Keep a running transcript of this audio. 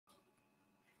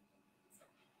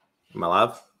Am I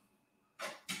live?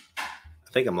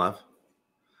 I think I'm live.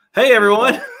 Hey,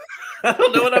 everyone. I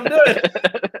don't know what I'm doing.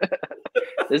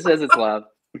 This says it's live.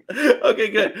 Okay,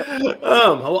 good.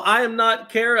 Well, I am not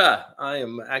Cara. I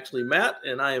am actually Matt,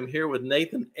 and I am here with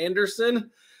Nathan Anderson.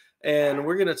 And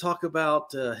we're going to talk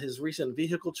about his recent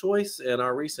vehicle choice and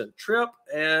our recent trip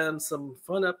and some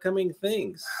fun upcoming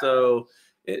things. So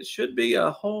it should be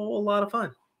a whole lot of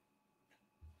fun.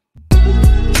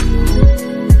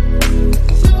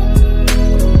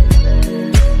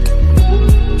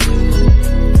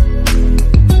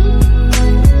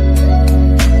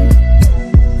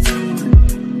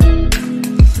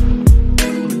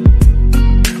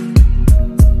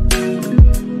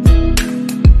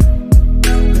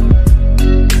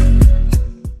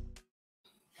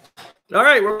 All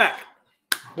right, we're back.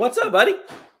 What's up, buddy?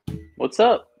 What's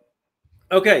up?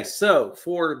 Okay, so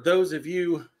for those of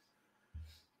you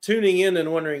tuning in and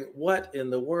wondering what in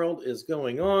the world is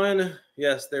going on,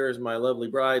 yes, there is my lovely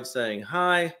bride saying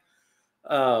hi.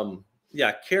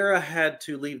 Yeah, Cara had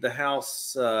to leave the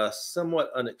house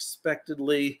somewhat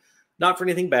unexpectedly, not for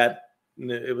anything bad.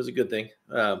 It was a good thing,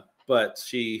 but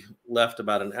she left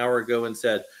about an hour ago and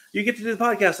said, "You get to do the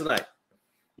podcast tonight,"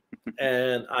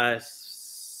 and I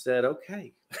said,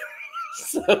 "Okay."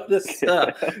 So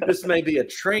this may be a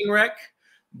train wreck,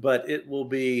 but it will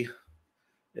be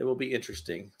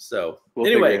interesting. So We'll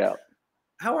anyway, figure it out.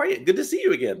 How are you? Good to see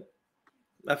you again.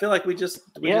 I feel like we just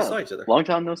saw each other. Long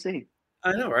time no see.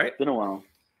 I know, right? Been a while.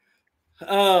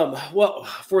 Well,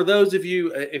 for those of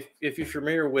you, if you're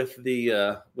familiar with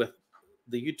the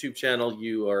YouTube channel,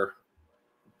 you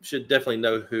should definitely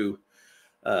know who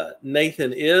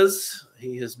Nathan is.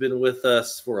 He has been with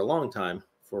us for a long time,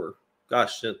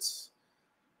 since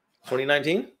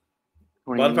 2019.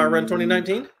 Bonfire Run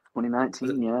 2019.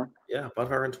 2019, yeah. Yeah,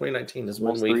 Bonfire Run 2019 is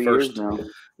when we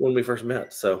first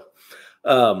met. So,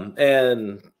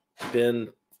 and been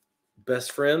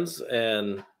best friends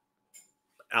and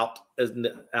out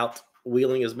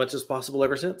wheeling as much as possible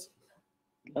ever since.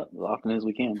 As often as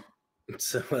we can.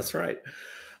 So that's right.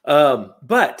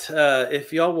 But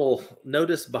if y'all will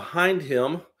notice behind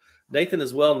him, Nathan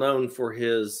is well known for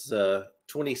his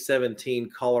 2017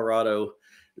 Colorado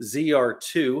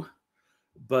ZR2,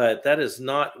 but that is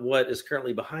not what is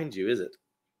currently behind you, is it?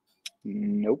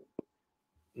 Nope.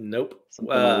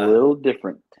 Something a little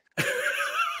different.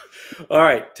 All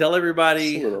right, tell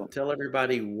everybody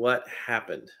what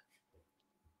happened.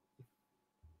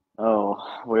 Oh,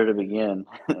 where to begin?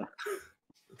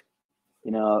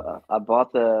 I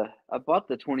bought the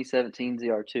 2017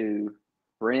 ZR2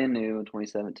 brand new in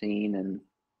 2017 and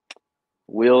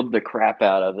wheeled the crap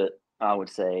out of it, I would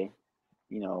say.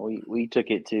 We took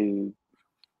it to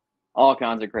all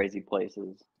kinds of crazy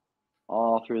places,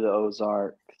 all through the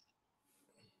Ozarks,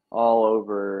 all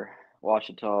over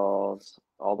Ouachitas,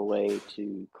 all the way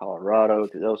to Colorado,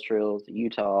 through those trails, to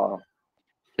Utah.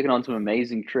 Took it on some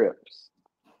amazing trips.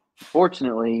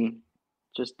 Fortunately,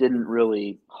 just didn't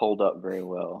really hold up very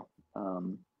well.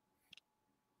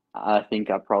 I think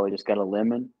I probably just got a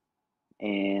lemon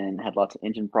and had lots of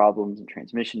engine problems and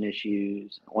transmission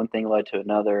issues. One thing led to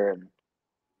another, and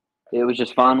it was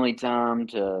just finally time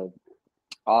to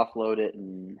offload it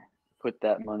and put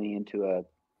that money into a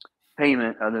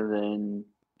payment rather than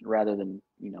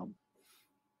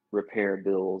repair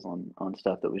bills on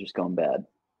stuff that was just going bad.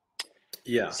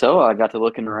 Yeah. So I got to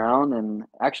looking around and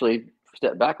actually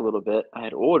step back a little bit. I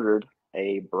had ordered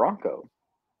a Bronco,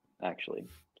 actually,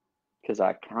 because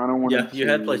I kind of wanted. Yeah, you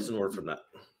had placed an order from that.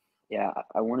 Yeah,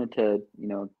 I wanted to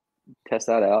test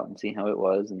that out and see how it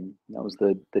was, and that was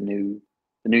the new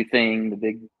thing, the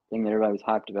big thing that everybody was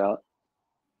hyped about.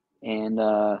 And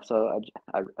so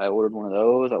I ordered one of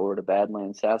those. I ordered a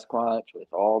Badland Sasquatch with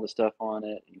all the stuff on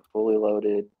it, fully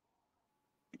loaded,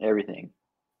 everything.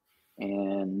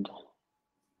 And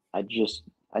I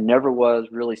never was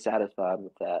really satisfied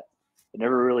with that. It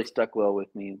never really stuck well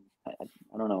with me. I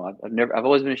don't know. I've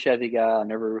always been a Chevy guy. I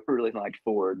never really liked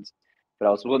Fords, but I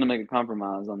was willing to make a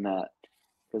compromise on that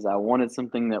because I wanted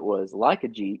something that was like a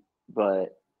Jeep,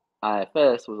 but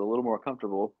IFS was a little more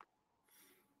comfortable.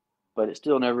 But it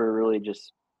still never really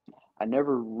I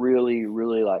never really,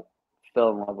 really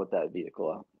fell in love with that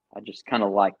vehicle. I just kind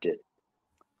of liked it.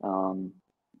 And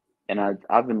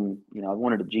I've been, I've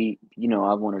wanted a Jeep,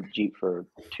 I've wanted a Jeep for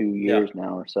 2 years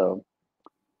now or so.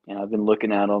 And I've been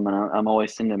looking at them, and I'm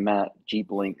always sending Matt Jeep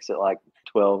links at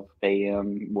 12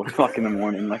 a.m., 1 o'clock in the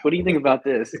morning. Like, what do you think about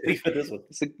this?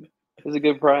 It's a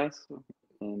good price.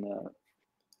 And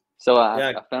so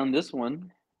I found this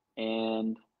one,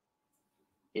 and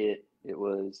it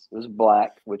was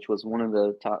black, which was one of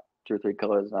the top 2 or 3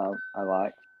 colors I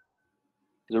liked.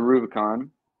 It was a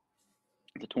Rubicon,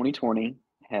 The 2020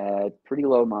 had pretty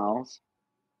low miles.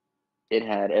 It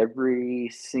had every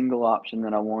single option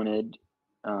that I wanted,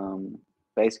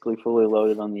 basically fully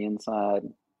loaded on the inside.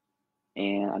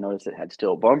 And I noticed it had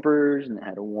steel bumpers and it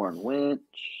had a Warren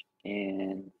winch.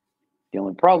 And the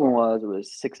only problem was it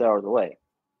was 6 hours away.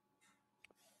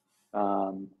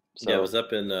 Yeah, it was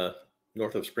up in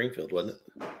north of Springfield, wasn't it?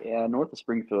 Yeah, north of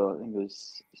Springfield. I think it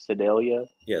was Sedalia.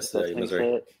 Yes, That's how you Missouri.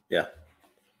 say it. Yeah.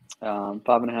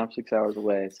 5.5, 6 hours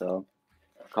away. So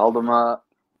called them up,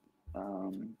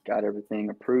 got everything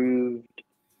approved,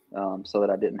 so that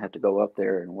I didn't have to go up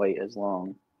there and wait as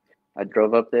long. I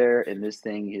drove up there, and this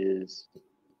thing is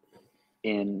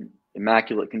in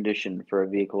immaculate condition for a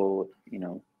vehicle,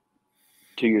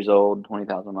 2 years old,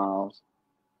 20,000 miles.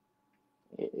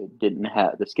 It didn't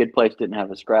have, the skid plates didn't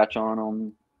have a scratch on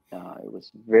them. It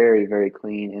was very, very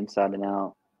clean inside and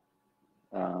out.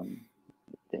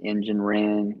 The engine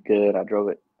ran good. I drove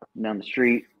it down the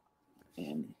street,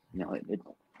 and it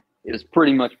was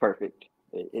pretty much perfect.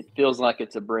 It feels like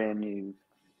it's a brand new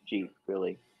Jeep,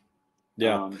 really.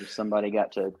 Yeah. Just somebody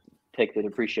got to take the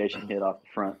depreciation hit off the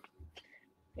front.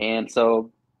 And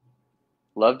so,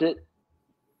 loved it.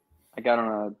 I got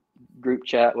on a group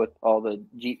chat with all the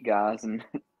Jeep guys and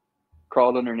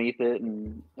crawled underneath it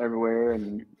and everywhere,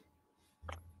 and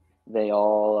they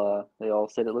all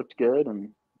said it looked good, and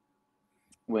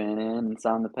went in and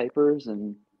signed the papers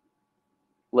and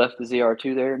left the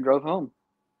ZR2 there and drove home.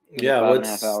 Yeah,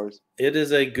 5.5 hours. It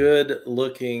is a good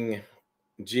looking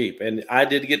Jeep, and I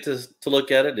did get to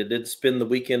look at it. It did spend the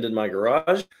weekend in my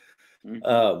garage, and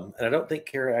I don't think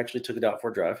Cara actually took it out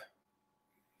for a drive.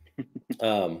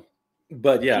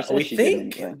 But yeah, we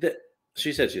think that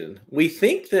she said she didn't. We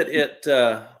think that it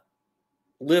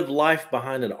lived life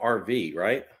behind an RV,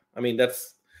 right? I mean,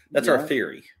 that's our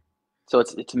theory. So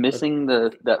it's missing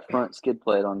that front skid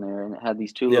plate on there, and it had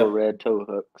these two little red tow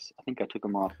hooks. I think I took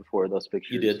them off before those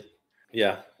pictures. You did,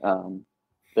 yeah.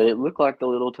 But it looked like the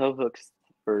little tow hooks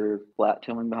for flat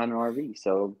towing behind an RV.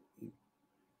 So,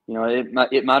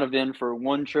 it might have been for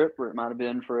one trip, or it might have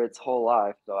been for its whole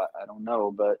life. So I don't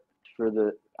know, but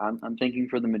I'm thinking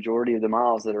for the majority of the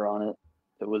miles that are on it,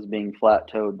 it was being flat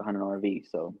towed behind an RV.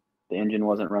 So the engine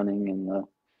wasn't running and the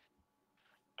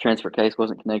transfer case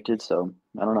wasn't connected. So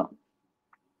I don't know.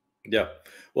 Yeah,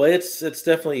 well, it's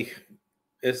definitely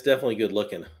good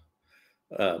looking.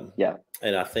 Yeah,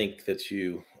 and I think that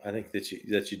you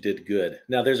did good.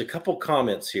 Now, there's a couple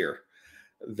comments here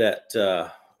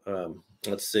that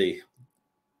let's see.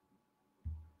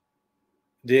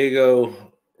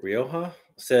 Diego Rioja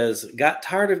says, "Got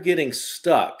tired of getting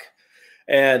stuck,"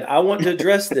 and I want to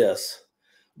address this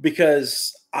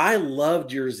because I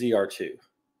loved your ZR2.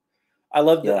 I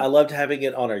loved having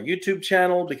it on our YouTube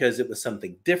channel because it was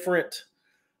something different.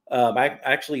 I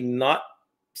actually not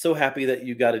so happy that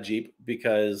you got a Jeep,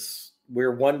 because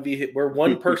we're one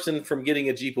person from getting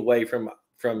a Jeep away from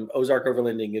Ozark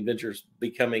Overlanding Adventures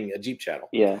becoming a Jeep channel.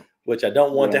 Yeah, which I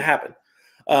don't want to happen.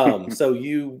 So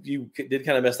you did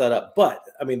kind of mess that up. But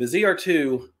I mean, the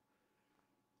ZR2,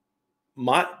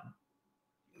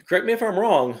 correct me if I'm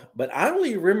wrong, but I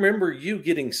only remember you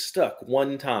getting stuck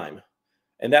one time.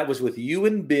 And that was with you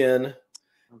and Ben,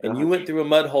 and you went through a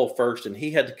mud hole first, and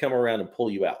he had to come around and pull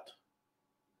you out.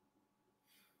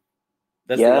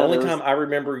 That's the only time I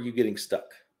remember you getting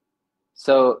stuck.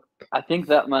 So I think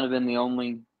that might have been the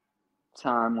only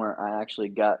time where I actually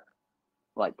got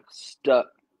like stuck,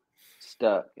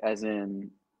 as in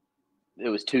it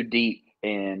was too deep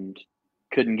and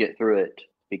couldn't get through it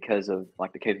because of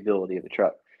like the capability of the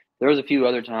truck. There was a few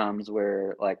other times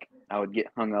where like I would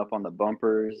get hung up on the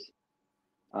bumpers,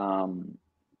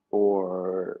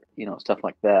 or stuff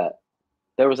like that.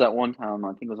 There was that one time, I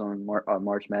think it was on a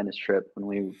March Madness trip, when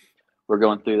we were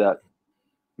going through that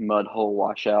mud hole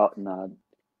washout, and I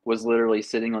was literally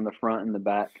sitting on the front and the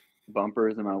back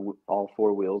bumpers, and all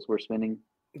four wheels were spinning.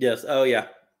 Yes. Oh yeah,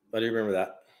 I do remember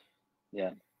that.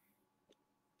 Yeah.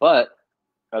 But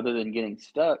other than getting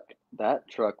stuck, that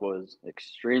truck was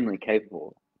extremely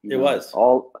capable. It was.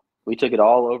 We took it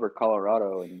all over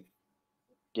Colorado and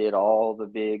did all the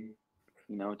big,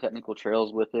 technical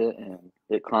trails with it, and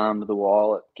it climbed the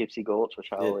wall at Gypsy Gulch, which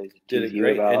I always did it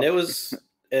great. About. And it was,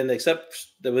 with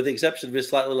the exception of just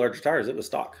slightly larger tires, it was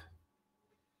stock.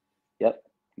 Yep,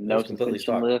 no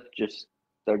suspension lift, just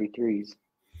 33s.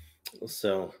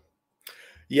 So,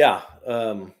 yeah,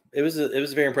 it was a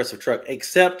very impressive truck,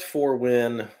 except for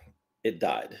when it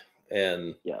died,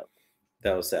 and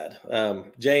that was sad.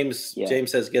 James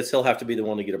says, "Guess he'll have to be the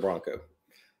one to get a Bronco."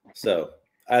 So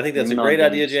I think that's a great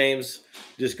idea, James.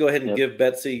 Just go ahead and give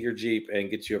Betsy your Jeep and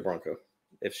get you a Bronco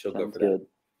if she'll go for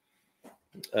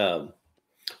that.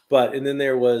 But and then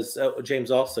there was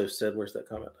James also said, "Where's that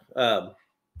comment?"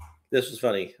 This was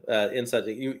funny. Inside,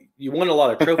 you won a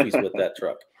lot of trophies with that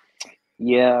truck.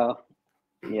 Yeah.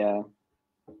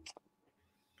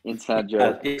 Inside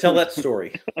joke. Tell that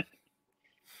story.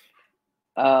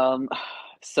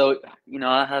 So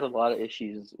I had a lot of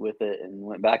issues with it and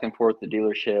went back and forth to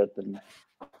dealership, and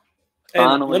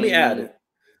finally, let me add,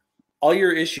 all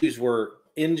your issues were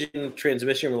engine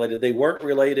transmission related. They weren't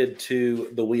related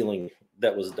to the wheeling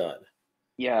that was done.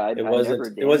 Yeah, it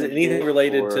wasn't anything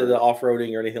related to the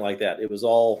off-roading or anything like that. It was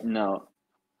all normal.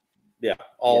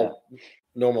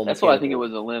 That's why I think it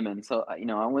was a lemon. So I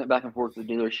went back and forth to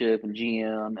the dealership and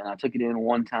GM, and I took it in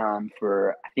one time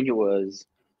for, I think it was,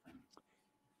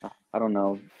 I don't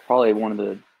know, probably one of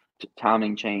the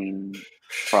timing chain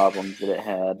problems that it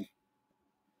had,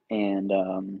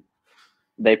 and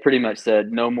they pretty much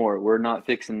said, no more, we're not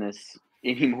fixing this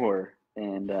anymore.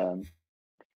 And they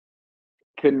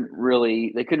couldn't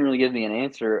really give me an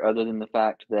answer other than the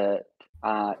fact that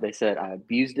they said I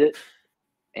abused it,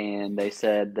 and they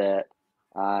said that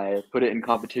I put it in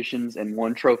competitions and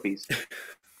won trophies.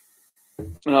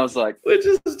 And I was like, which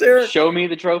is hysterical. Show me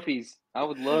the trophies. I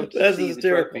would love to see the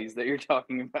trophies that you're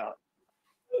talking about.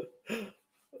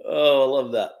 Oh, I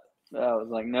love that. I was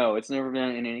like, no, it's never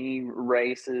been in any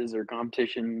races or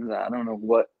competitions. I don't know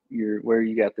where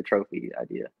you got the trophy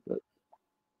idea, but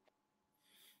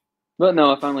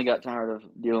no, I finally got tired of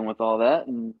dealing with all that,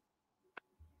 and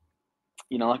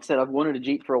like I said, I've wanted a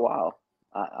Jeep for a while.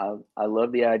 I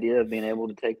love the idea of being able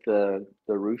to take the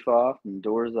roof off and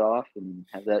doors off and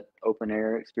have that open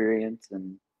air experience,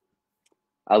 and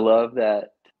I love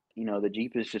that the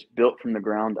Jeep is just built from the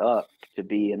ground up to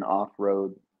be an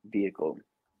off-road vehicle.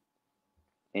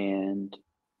 And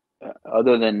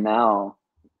other than now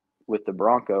with the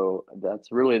Bronco,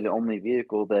 that's really the only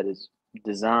vehicle that is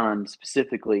designed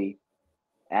specifically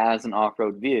as an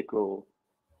off-road vehicle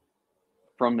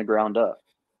from the ground up.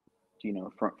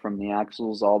 From the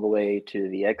axles all the way to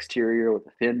the exterior with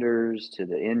the fenders, to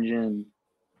the engine,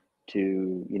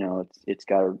 to it's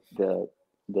got the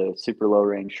super low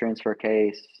range transfer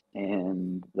case,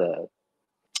 and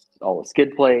all the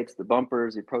skid plates, the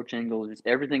bumpers, the approach angles, just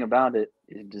everything about it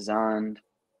is designed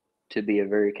to be a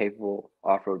very capable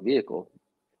off-road vehicle.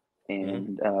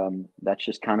 And that's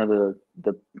just kind of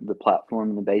the platform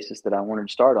and the basis that I wanted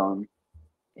to start on.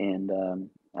 And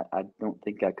I don't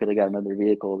think I could have got another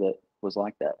vehicle that was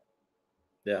like that.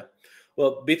 Yeah.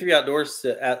 Well, B3 Outdoors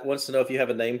wants to know if you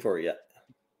have a name for it yet.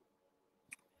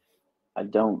 I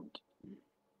don't.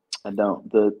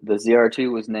 The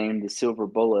ZR2 was named the Silver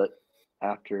Bullet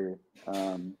after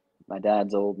my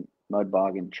dad's old mud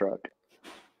bogging truck.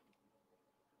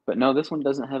 But no, this one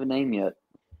doesn't have a name yet.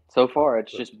 So far,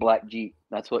 it's just Black Jeep.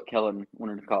 That's what Kellen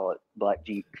wanted to call it, Black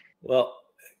Jeep. Well,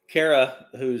 Cara,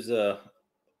 who's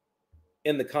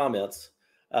in the comments,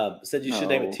 said you should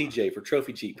name it TJ for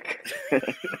Trophy Jeep.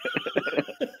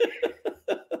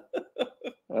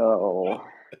 Oh,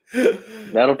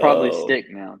 that'll probably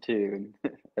stick now too.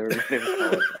 Everybody will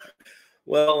call it.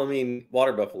 Well, I mean,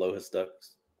 Water Buffalo has stuck,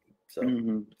 so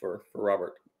for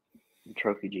Robert.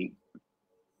 Trophy Jeep.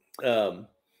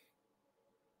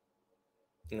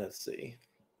 Let's see.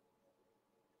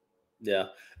 Yeah,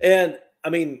 and I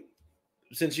mean,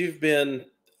 since you've been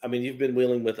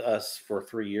wheeling with us for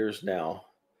 3 years now.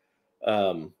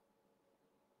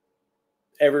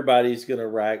 Everybody's gonna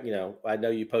rag. I know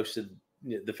you posted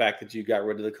the fact that you got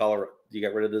rid of you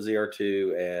got rid of the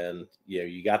ZR2, and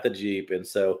you got the Jeep, and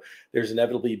so there's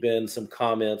inevitably been some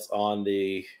comments on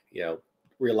the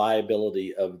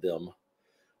reliability of them,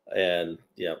 and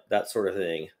that sort of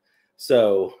thing.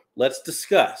 So let's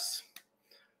discuss,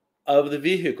 of the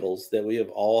vehicles that we have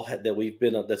all had,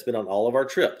 that's been on all of our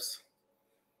trips,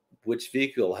 which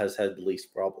vehicle has had the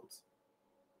least problems?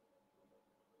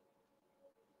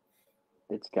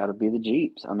 It's got to be the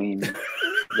Jeeps. I mean,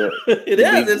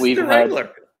 it's the Wrangler.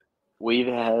 We've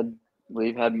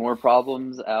had more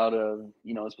problems out of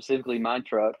specifically my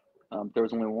truck. There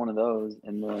was only one of those,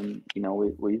 and then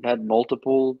we've had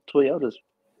multiple Toyotas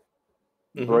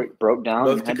broke down.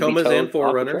 Both Tacomas and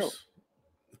 4Runners.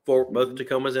 Both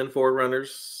Tacomas and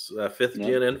 4Runners, 5th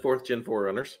gen and 4th gen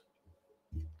 4Runners.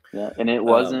 Yeah, and it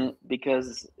wasn't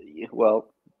because,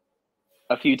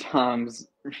 a few times,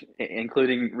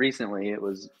 including recently, it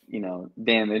was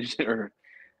damaged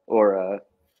or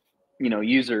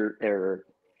user error,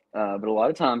 but a lot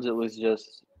of times it was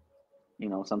just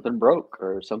something broke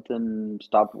or something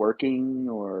stopped working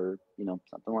or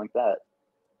something like that.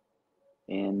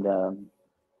 And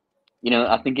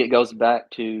I think it goes back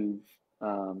to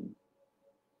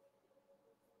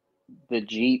the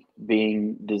Jeep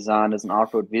being designed as an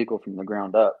off-road vehicle from the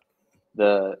ground up.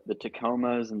 The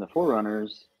Tacomas and the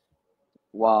 4Runners,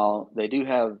 while they do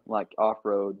have like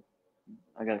off-road,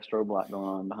 I got a strobe light going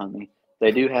on behind me.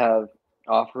 They do have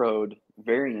off-road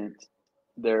variants.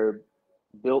 They're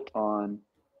built on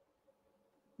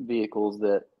vehicles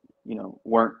that, you know,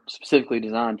 weren't specifically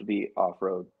designed to be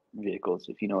off-road vehicles,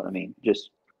 if you know what I mean. Just,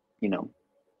 you know,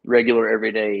 regular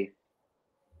everyday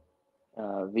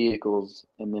vehicles,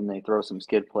 and then they throw some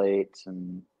skid plates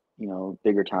and, you know,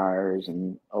 bigger tires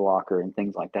and a locker and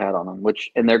things like that on them,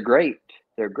 and they're great.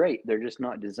 They're great. They're just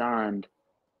not designed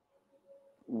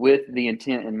with the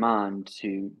intent in mind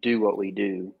to do what we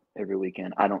do every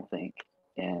weekend, I don't think.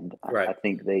 And Right. I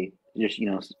think they just, you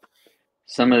know,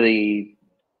 some of the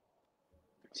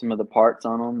parts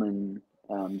on them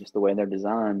and just the way they're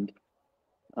designed,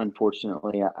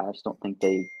 unfortunately, I just don't think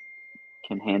they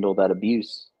can handle that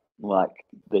abuse like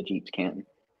the Jeeps can.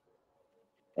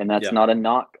 And that's not a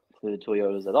knock to the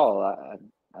Toyotas at all.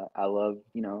 I love,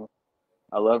 you know,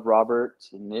 I love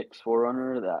Robert's and Nick's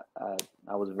 4Runner. That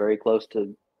I was very close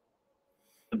to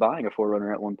buying a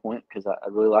 4Runner at one point because I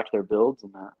really liked their builds,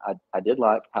 and I did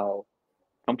like how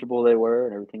comfortable they were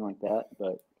and everything like that.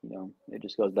 But, you know, it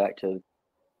just goes back to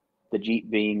the Jeep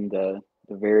being the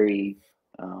very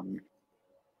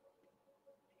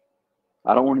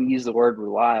I don't want to use the word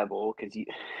reliable because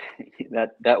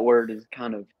that word is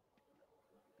kind of,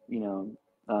 you know,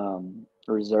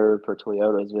 reserved for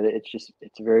Toyotas, but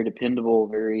it's a very dependable,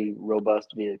 very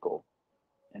robust vehicle,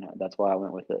 and that's why I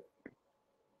went with it.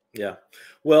 Yeah.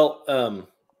 Well,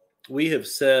 we have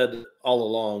said all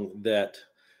along that,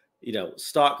 you know,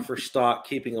 stock for stock,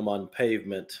 keeping them on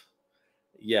pavement,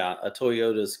 yeah, a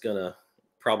Toyota's gonna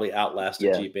probably outlast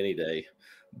a Jeep any day.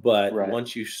 But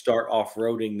once you start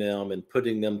off-roading them and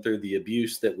putting them through the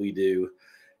abuse that we do,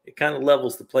 it kind of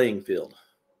levels the playing field.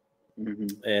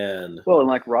 Mm-hmm. And well, and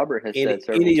like Robert has said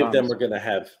several any times, of them are going to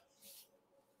have.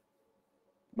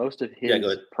 Most of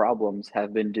his problems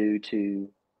have been due to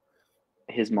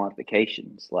his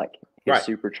modifications. Like his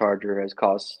supercharger has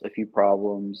caused a few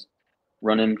problems.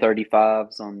 Running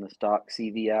 35s on the stock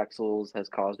CV axles has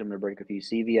caused him to break a few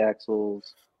CV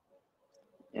axles.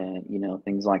 And, you know,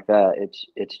 things like that.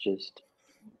 It's just,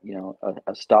 you know,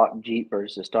 a stock Jeep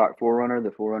versus a stock 4Runner. The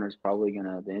 4Runner is probably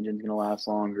the engine's gonna last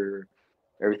longer.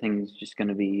 Everything's just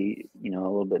gonna be, you know,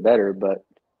 a little bit better. But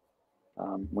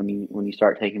when you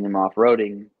start taking them off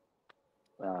roading,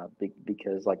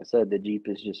 because like I said, the Jeep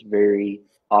is just very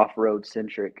off-road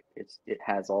centric. It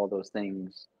has all those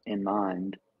things in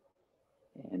mind,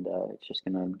 and it's just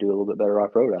gonna do a little bit better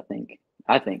off-road. I think.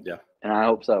 Yeah. And I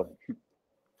hope so.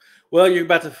 Well, you're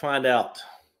about to find out.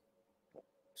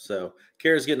 So,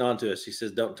 Cara's getting on to us. She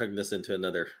says, don't turn this into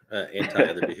another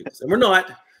anti-other vehicles. And we're not.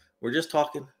 We're just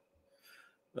talking.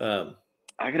 I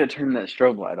got to turn that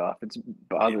strobe light off. It's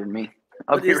bothering me.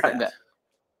 I'll be right back.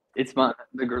 It's the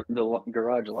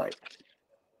garage light.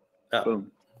 Oh.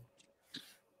 Boom.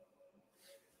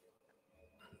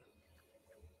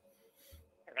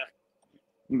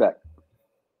 I'm back.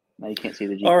 Now you can't see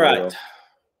the Jeep. All right.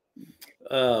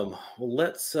 Well,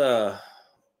 let's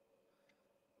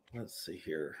see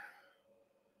here.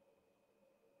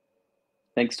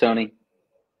 Thanks, Tony.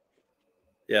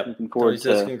 Yep. Tony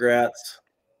says congrats.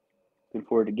 Looking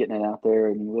forward to getting it out there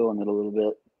and wheeling it a little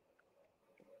bit.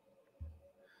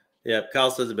 Yeah,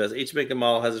 Kyle says the best. Each make and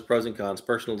model has its pros and cons,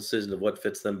 personal decision of what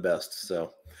fits them best.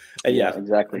 So, and yeah,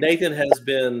 exactly. Nathan's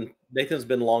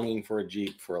been longing for a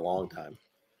Jeep for a long time.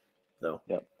 So,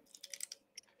 yep.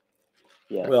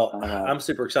 Yeah. Well, I'm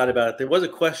super excited about it. There was a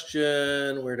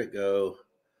question. Where'd it go?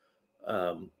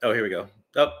 Oh, here we go.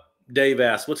 Oh, Dave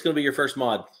asked, "What's going to be your first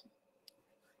mod?"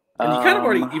 And you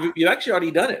kind of you actually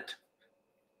already done it.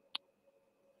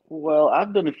 Well,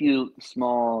 I've done a few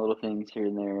small little things here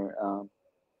and there.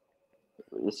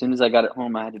 As soon as I got it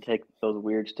home, I had to take those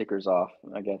weird stickers off.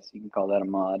 I guess you can call that a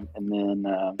mod. And then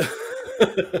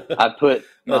I put.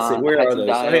 Let's see. Where are those?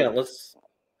 Hang on.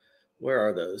 Where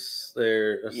are those?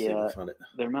 Let's see if we find it.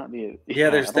 There might be.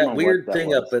 There's that weird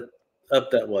thing up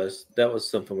that was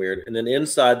something weird. And then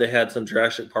inside they had some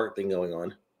Jurassic Park thing going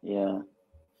on. Yeah.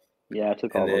 I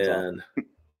took all those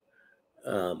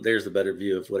off. There's a better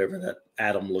view of whatever that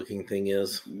atom-looking thing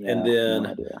is. Yeah, and then no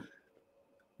idea.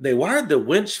 They wired the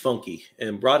winch funky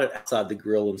and brought it outside the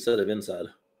grill instead of inside.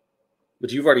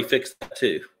 But you've already fixed that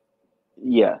too.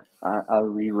 Yeah, I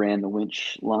reran the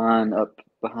winch line up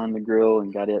behind the grill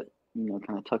and got it,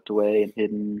 kind of tucked away and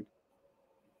hidden.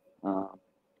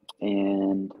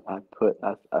 And I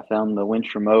found the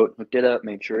winch remote, hooked it up,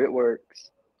 made sure it works.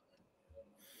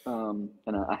 And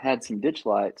I had some ditch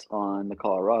lights on the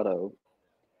Colorado.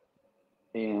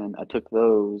 and I took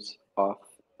those off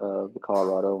of the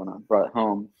Colorado when I brought it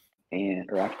home,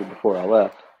 or actually before I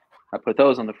left, I put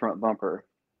those on the front bumper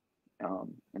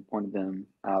and pointed them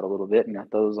out a little bit and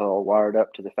got those all wired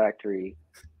up to the factory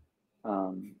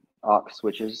aux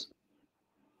switches,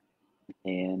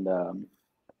 and that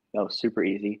was super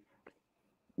easy.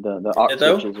 The aux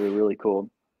switches are really cool.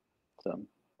 So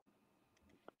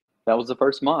that was the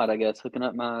first mod, I guess, hooking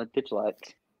up my ditch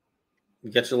lights.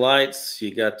 You got your lights.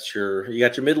 You got your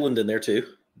Midland in there too,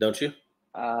 don't you?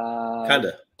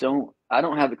 Kinda. I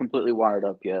don't have it completely wired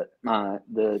up yet.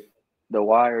 The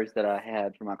wires that I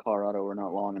had for my Colorado were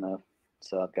not long enough,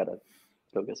 so I've got to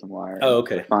go get some wire. Oh,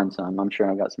 okay. Find some. I'm sure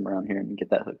I've got some around here and get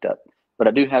that hooked up. But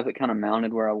I do have it kind of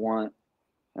mounted where I want.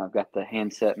 And I've got the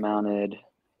handset mounted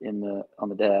on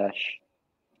the dash,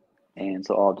 and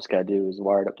so all I just got to do is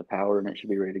wire it up to power, and it should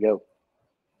be ready to go.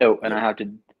 Oh, and I have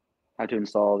to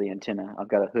install the antenna. I've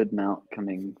got a hood mount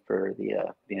coming for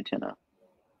the antenna.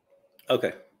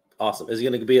 Okay, awesome. Is it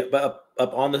going to be up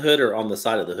on the hood or on the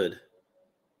side of the hood?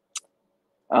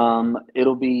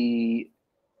 It'll be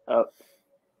up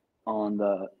on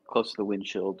the close to the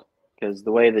windshield, because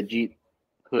the way the Jeep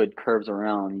hood curves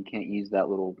around, you can't use that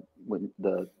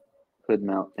the hood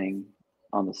mount thing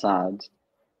on the sides.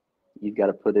 You've got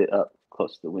to put it up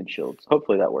close to the windshield. So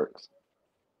hopefully that works.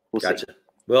 We'll Gotcha. see.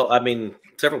 Well, I mean,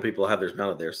 several people have theirs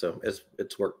mounted there, so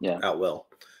it's worked out well.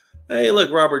 Hey,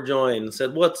 look, Robert joined and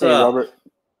said, "What's up?" Hey, Robert.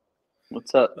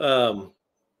 What's up?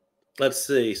 Let's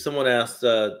see. Someone asked,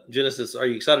 Genesis, are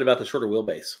you excited about the shorter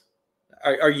wheelbase?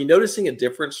 Are you noticing a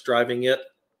difference driving it?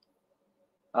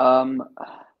 Rob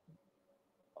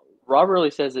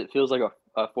really says it feels like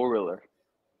a four-wheeler,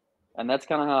 and that's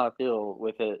kind of how I feel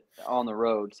with it on the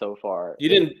road so far.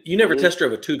 You never test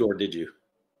drove a two-door, did you?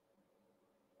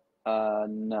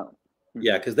 No.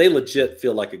 Yeah, because they legit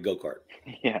feel like a go-kart.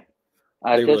 Yeah,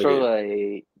 I test drove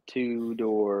a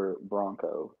two-door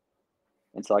Bronco,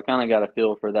 and so I kind of got a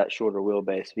feel for that shorter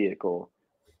wheelbase vehicle.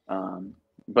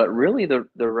 But really, the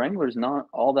Wrangler's not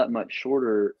all that much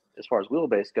shorter as far as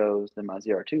wheelbase goes than my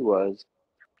ZR2 was.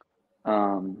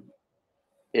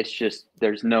 It's just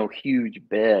there's no huge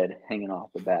bed hanging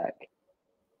off the back,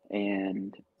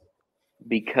 and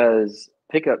because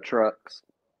pickup trucks,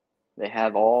 they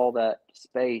have all that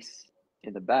space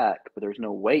in the back, but there's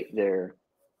no weight there.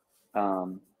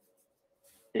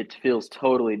 It feels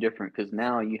totally different because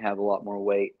now you have a lot more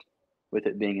weight with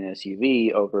it being an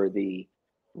SUV over the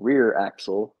rear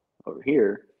axle over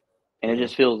here, and it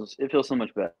feels so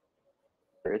much better.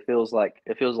 It feels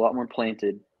a lot more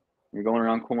planted. You're going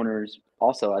around corners.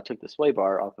 Also, I took the sway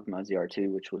bar off of my ZR2,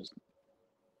 which was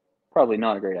probably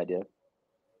not a great idea.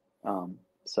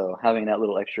 So having that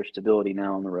little extra stability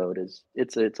now on the road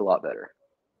it's a lot better.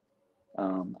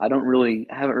 I haven't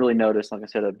really noticed, like I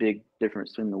said, a big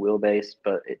difference between the wheelbase,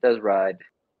 but it does ride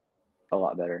a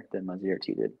lot better than my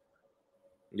ZR2 did.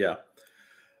 Yeah,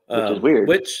 which is weird.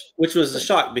 Which was a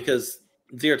shock because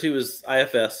ZR2 was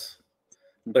IFS,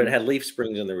 but it had leaf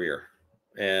springs in the rear,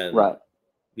 and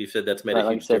you said that's made a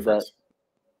huge difference.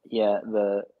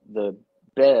 The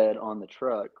bed on the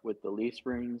truck with the leaf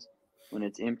springs, when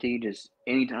it's empty, just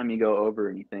anytime you go over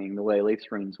anything, the way leaf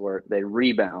springs work, they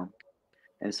rebound.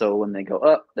 And so when they go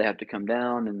up, they have to come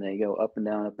down, and they go up and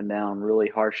down really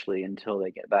harshly until they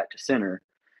get back to center.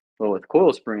 Well, with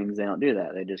coil springs, they don't do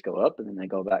that. They just go up and then they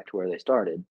go back to where they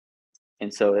started.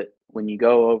 And so when you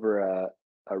go over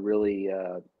a really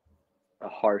a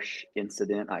harsh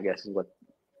incident, I guess is what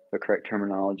the correct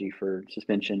terminology for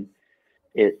suspension,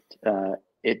 it's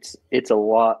a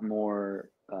lot more,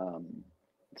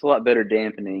 it's a lot better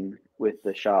dampening with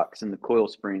the shocks and the coil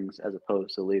springs as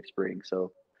opposed to leaf springs.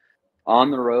 So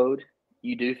on the road,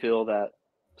 you do feel that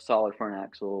solid front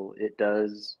axle. It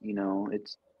does,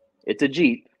 it's a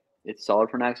Jeep. It's solid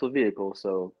front axle vehicle,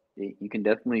 so you can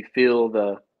definitely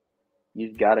feel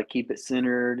you've got to keep it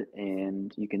centered,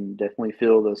 and you can definitely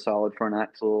feel the solid front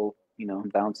axle,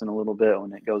 bouncing a little bit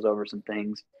when it goes over some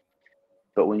things.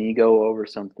 But when you go over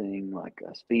something like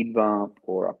a speed bump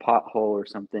or a pothole or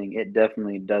something, it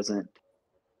definitely doesn't.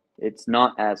 It's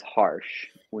not as harsh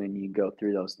when you go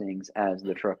through those things as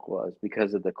the truck was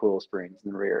because of the coil springs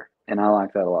in the rear, and I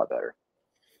like that a lot better.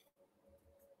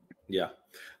 Yeah,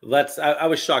 I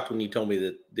was shocked when you told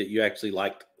me that you actually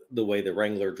liked the way the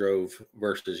Wrangler drove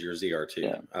versus your ZR2.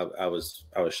 Yeah. I was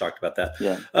shocked about that.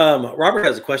 Yeah. Robert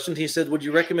has a question. He said, "Would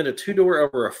you recommend a 2-door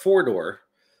over a 4-door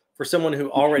for someone who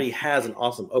already has an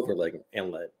awesome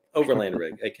overland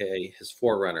rig, aka his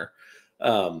 4Runner?"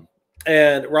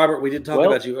 And Robert, we did talk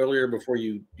about you earlier before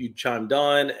you chimed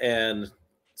on and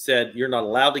said you're not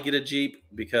allowed to get a Jeep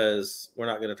because we're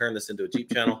not going to turn this into a Jeep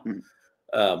channel.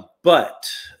 But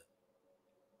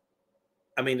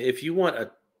I mean, if you want a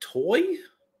toy,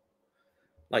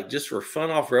 like just for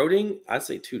fun off-roading, I'd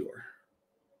say two-door.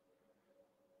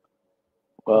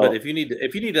 But Well, if you need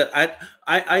to,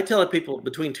 I tell people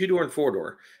between two-door and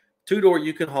four-door. Two-door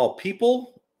you can haul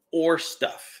people or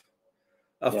stuff.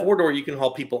 A yeah, four-door you can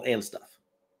haul people and stuff.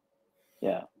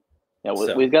 yeah, yeah.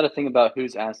 So We've got to think about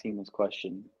who's asking this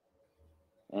question.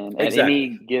 And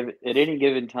exactly. at any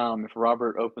given time, if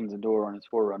Robert opens a door on his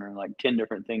Forerunner, like 10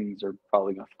 different things are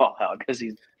probably going to fall out because I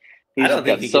he's don't just think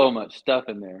got he could. so much stuff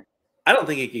in there. I don't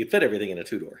think he could fit everything in a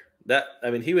two-door.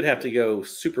 He would have to go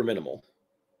super minimal.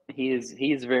 He's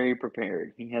very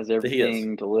prepared. He has He is.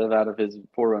 everything to live out of his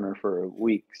Forerunner for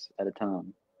weeks at a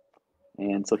time.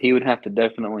 And so he would have to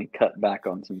definitely cut back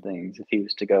on some things if he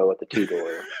was to go with the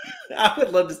two-door. I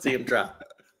would love to see him try.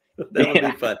 That would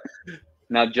be fun.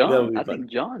 Now, That would John, be I fun. think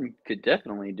John could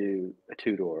definitely do a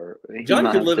two-door. He John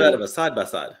might could have live out to, of a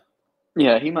side-by-side.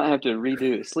 yeah, he might have to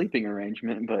redo his sleeping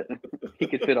arrangement, but he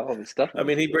could fit all of his stuff in I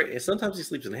the mean, two-door. sometimes he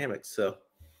sleeps in hammocks. So,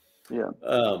 Yeah.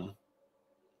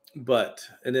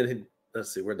 and then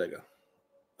let's see, where'd that go?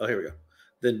 Oh, here we go.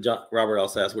 Then Robert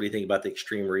also asked, "What do you think about the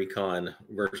Extreme Recon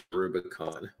versus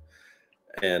Rubicon?"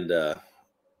 And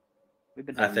We've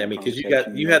been I having think, I that mean, because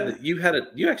conversation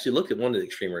where you actually looked at one of the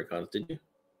Extreme Recons, didn't you?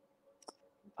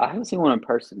 I haven't seen one in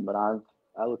person, but I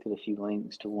looked at a few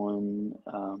links to one.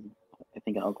 I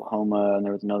think in Oklahoma, and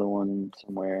there was another one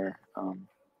somewhere. But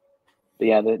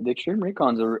yeah, the Extreme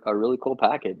Recon's a really cool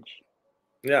package,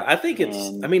 Yeah, I think it's. I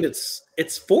and mean, it's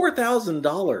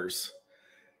 $4,000,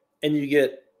 and you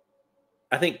get,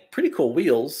 I think, pretty cool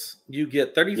wheels. You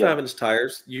get yeah, 35-inch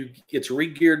tires. It's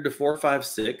re-geared to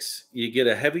 456. You get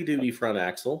a heavy-duty front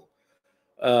axle.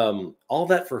 All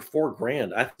that for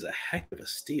 $4,000. I think is a heck of a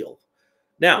steal.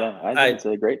 Now, yeah, I think it's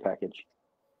a great package.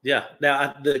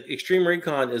 the Extreme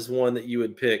Recon is one that you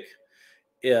would pick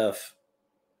if,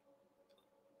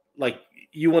 like,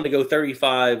 you want to go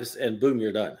 35s and boom,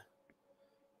 you're done.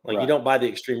 Like, you Right. don't buy the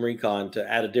Extreme Recon to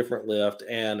add a different lift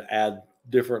and add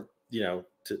different, Yeah,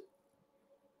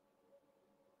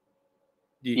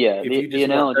 if you the just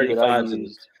want analogy that I 35s and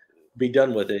used be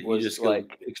done with it, you was just go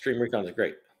like, Extreme Recon is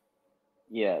great.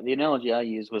 yeah, the analogy I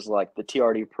used was like the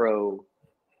TRD Pro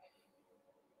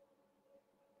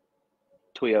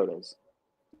Toyotas.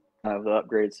 Have the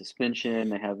upgraded suspension,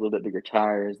 they have a little bit bigger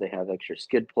tires, they have extra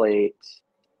skid plates,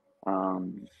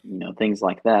 things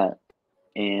like that.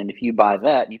 And if you buy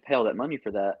that, you pay all that money for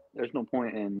that, there's no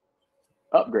point in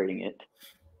upgrading it.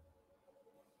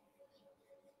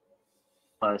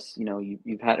 Plus,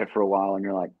 you've had it for a while and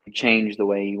you're like, you change the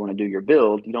way you want to do your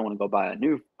build. You don't want to go buy a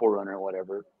new Forerunner or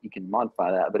whatever. You can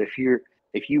modify that. But if you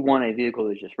want a vehicle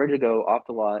that's just ready to go off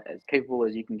the lot, as capable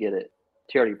as you can get it,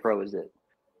 TRD Pro is it.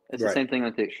 It's the Right. same thing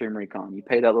with the Extreme Recon. You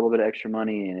pay that little bit of extra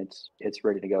money and it's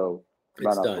ready to go right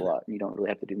It's off the done. lot. You don't really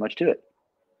have to do much to it.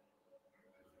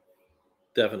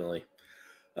 Definitely.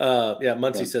 Yeah,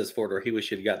 Muncie Yeah. says four door. He wish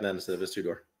he'd gotten that instead of his two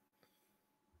door.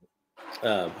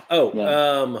 Yeah.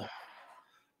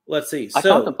 Let's see. I So,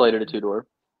 contemplated a two-door,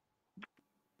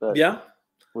 but yeah,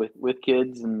 with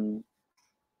kids and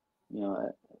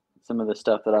some of the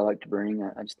stuff that I like to bring,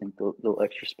 I just think the little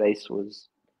extra space was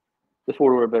the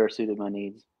four-door better suited my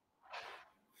needs.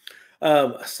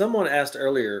 someone asked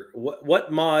earlier,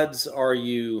 what mods are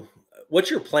you? What's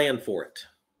your plan for it?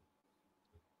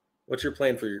 What's your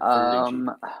plan for your new Jeep?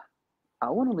 I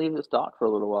want to leave it stock for a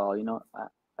little while.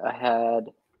 I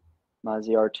had my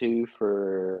ZR2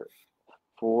 for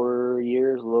 4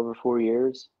 years, a little over 4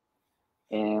 years.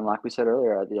 And like we said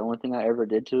earlier, the only thing I ever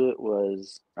did to it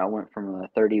was I went from a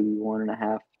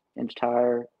 31.5-inch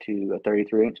tire to a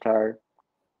 33-inch tire,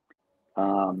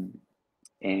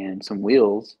 and some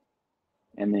wheels.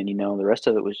 And then, the rest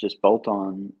of it was just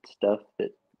bolt-on stuff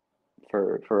that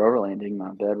for overlanding,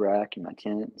 my bed rack and my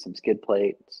tent, some skid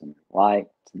plates and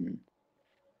lights and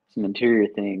some interior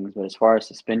things. But as far as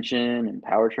suspension and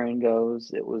powertrain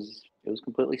goes, it was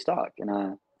completely stock, and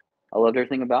I loved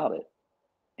everything about it.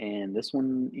 And this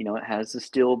one, it has the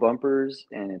steel bumpers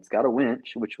and it's got a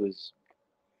winch, which was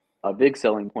a big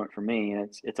selling point for me.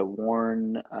 And it's a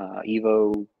Warn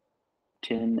Evo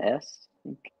 10S, I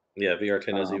think. Yeah,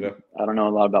 VR10 is Evo. I don't know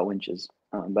a lot about winches,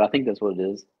 but I think that's what it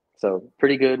is. So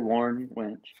pretty good Warn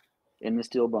winch in the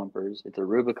steel bumpers. It's a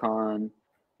Rubicon.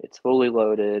 It's fully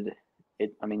loaded.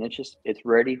 It's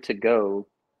ready to go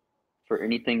for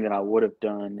anything that I would have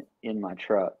done in my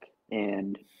truck,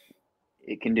 and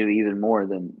it can do even more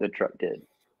than the truck did.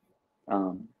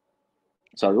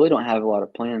 So I really don't have a lot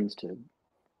of plans to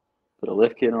put a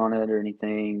lift kit on it or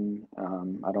anything.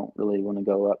 I don't really want to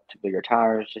go up to bigger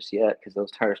tires just yet because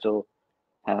those tires still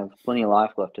have plenty of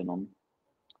life left in them.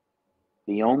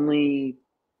 The only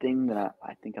thing that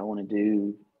I think I want to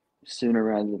do sooner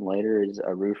rather than later is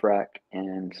a roof rack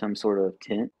and some sort of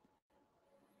tent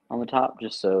on the top,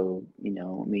 just so,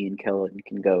 me and Kellen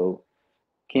can go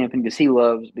camping, because he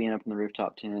loves being up in the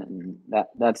rooftop tent, and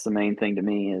that's the main thing to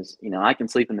me is, I can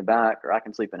sleep in the back or I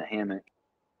can sleep in a hammock,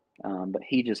 but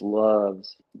he just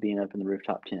loves being up in the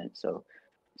rooftop tent. So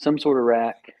some sort of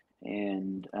rack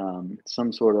and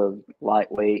some sort of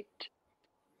lightweight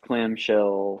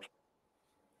clamshell,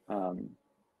 or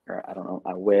I don't know,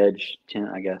 a wedge tent,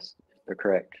 I guess is the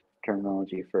correct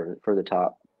terminology for the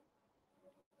top.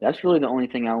 That's really the only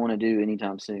thing I want to do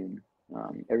anytime soon.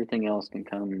 Everything else can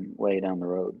come way down the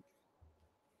road.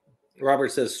 Robert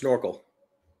says snorkel.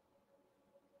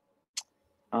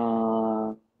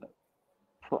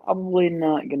 Probably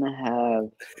not gonna have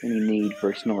any need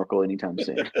for a snorkel anytime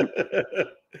soon.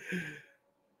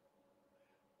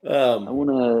 I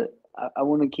wanna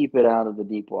keep it out of the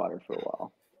deep water for a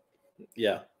while.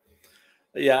 Yeah.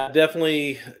 Yeah,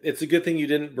 definitely. It's a good thing you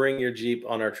didn't bring your Jeep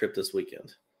on our trip this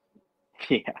weekend.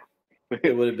 Yeah.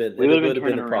 It would have been. We would have been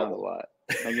been turning a around a problem. lot.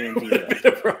 I guarantee It would have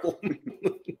been a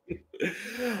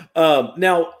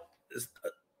problem.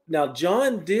 Now,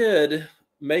 John did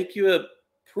make you a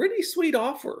pretty sweet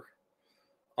offer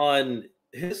on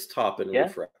his top and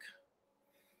roof rack.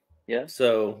 Yeah.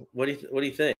 So, what do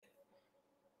you think?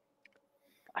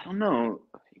 I don't know.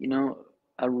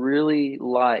 I really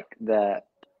like that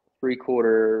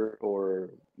 3/4 or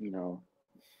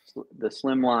the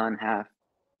slimline half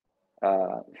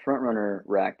front runner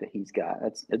rack that he's got.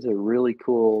 It's a really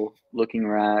cool looking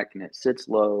rack, and it sits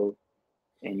low,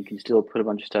 and you can still put a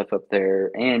bunch of stuff up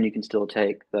there, and you can still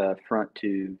take the front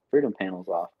two freedom panels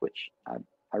off, which I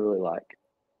really like.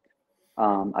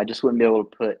 I just wouldn't be able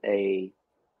to put a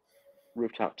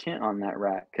rooftop tent on that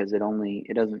rack because it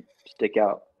doesn't stick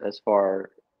out as far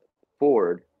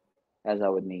forward as I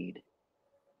would need.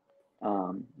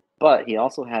 But he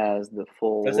also has the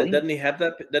full length. Doesn't he have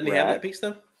that? Doesn't he have that piece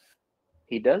though?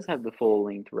 He does have the full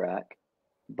length rack,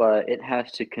 but it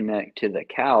has to connect to the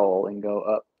cowl and go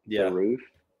up the roof.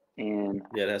 And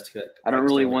it has to connect. I don't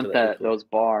really want those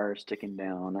bars sticking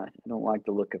down. I don't like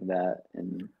the look of that.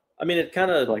 And I mean, it kind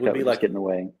of would be like get in the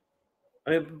way.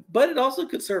 I mean, but it also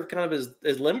could serve kind of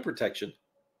as limb protection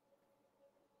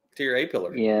to your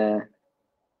A-pillar. Yeah.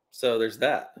 So there's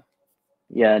that.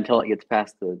 Yeah, until it gets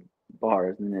past the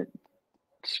bars and it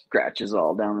scratches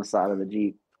all down the side of the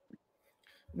Jeep.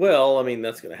 Well, I mean,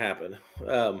 that's going to happen.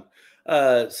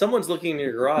 Someone's looking in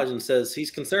your garage and says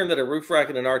he's concerned that a roof rack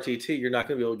and an RTT, you're not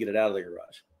going to be able to get it out of the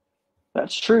garage.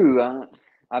 That's true.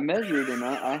 I measured, and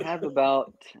I have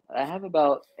about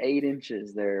 8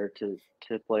 inches there to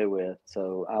play with.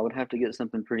 So I would have to get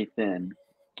something pretty thin.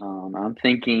 I'm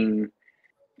thinking,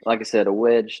 like I said, a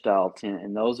wedge style tent,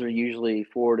 and those are usually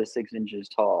 4 to 6 inches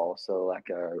tall. So like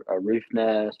a roof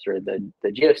nest or the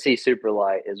GFC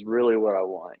Superlight is really what I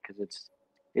want, because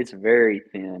it's very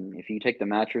thin. If you take the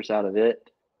mattress out of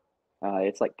it,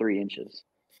 it's like 3 inches.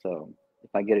 So if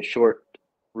I get a short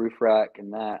roof rack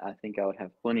and that, I think I would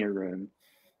have plenty of room.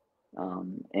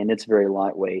 And it's very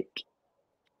lightweight.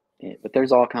 But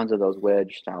there's all kinds of those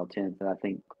wedge style tents that I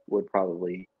think would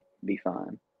probably be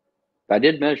fine. But I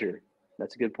did measure.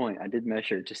 That's a good point. I did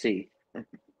measure to see.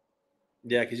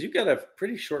 Yeah, because you've got a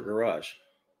pretty short garage.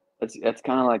 That's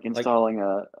kind of like installing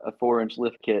a 4-inch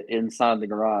lift kit inside the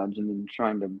garage and then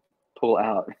trying to pull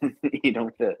out. You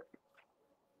don't fit.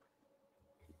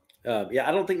 Yeah,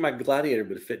 I don't think my Gladiator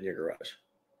would fit in your garage.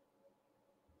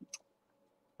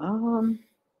 I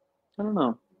don't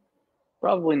know.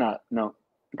 Probably not. No,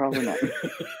 probably not.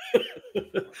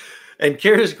 And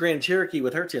Cara's Grand Cherokee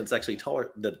with her tent's actually taller.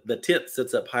 The tent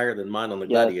sits up higher than mine on the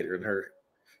Gladiator in her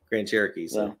Grand Cherokee.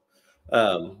 So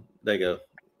there you go.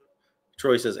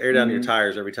 Troy says, air down your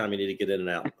tires every time you need to get in and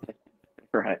out.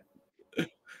 Right.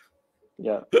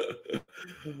 Yeah.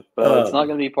 But it's not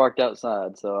going to be parked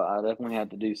outside, so I definitely have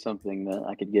to do something that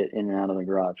I could get in and out of the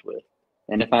garage with.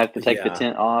 And if I have to take the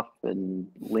tent off and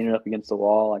lean it up against the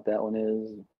wall like that one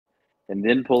is, and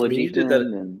then pull the Jeep in.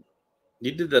 And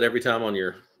you did that every time on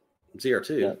your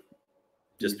ZR2,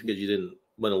 just because you didn't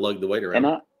want to lug the weight around.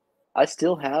 And I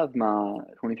still have my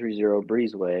 23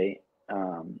 Breezeway.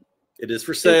 It is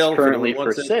for sale. It's currently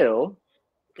for sale.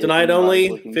 Tonight only,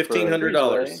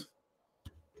 $1,500.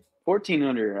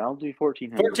 $1,400. I'll do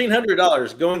 $1,400.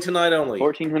 $1,400 going tonight only.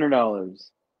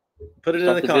 $1,400. Put it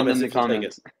in the comments if you take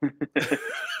it.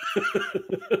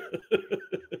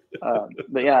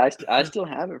 But yeah, I still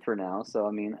have it for now. So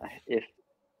I mean, if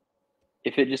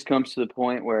it just comes to the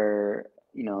point where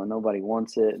nobody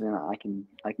wants it, then I can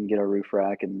get a roof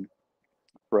rack and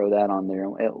throw that on there.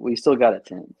 We still got a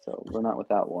tent, so we're not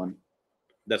without one.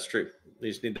 That's true. You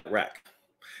just need that rack.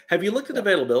 Have you looked at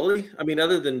availability? I mean,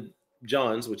 other than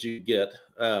John's, which you get,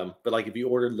 but like if you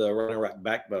ordered the running rack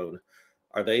backbone,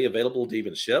 are they available to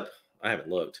even ship? I haven't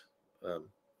looked.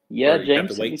 Yeah, Or you have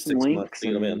to James sent me wait some 6 months links, to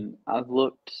get them in. and I've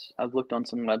looked on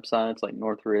some websites like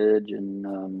Northridge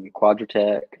and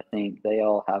Quadratech. I think they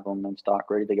all have them in stock,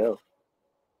 ready to go.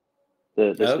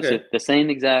 Okay. The same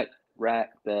exact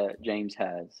rack that James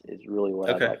has is really what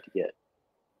I'd Okay. like to get.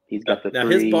 He's got the Now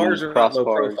his 3 bars are not low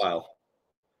crossbars. profile.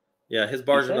 Yeah, his He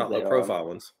bars are says not they low are. profile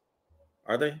ones.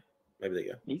 Are they? Maybe they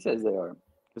go. He says they are.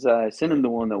 Because I sent him the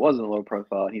one that wasn't low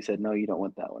profile, and he said, no, you don't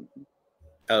want that one.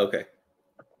 Oh, okay.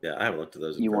 Yeah, I haven't looked at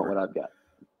those in You want forever. what I've got.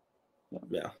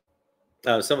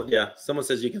 Yeah. Someone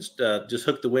says you can just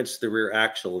hook the winch to the rear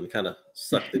axle and kind of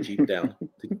suck the Jeep down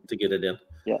to get it in.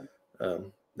 Yeah.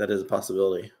 That is a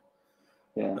possibility.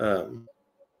 Yeah.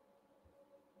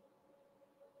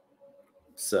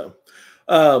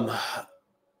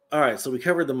 All right. So we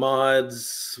covered the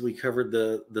mods. We covered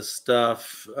the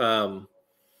stuff. So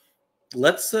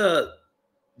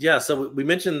we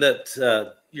mentioned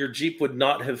that your Jeep would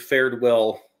not have fared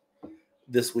well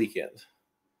this weekend.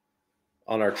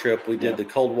 On our trip, we did the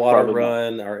cold water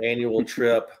run, our annual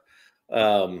trip.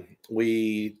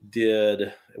 We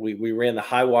ran the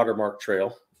high water mark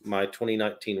trail, my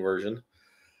 2019 version,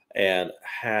 and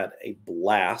had a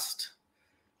blast.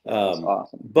 That was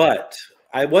awesome. But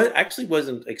I actually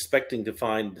wasn't expecting to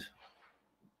find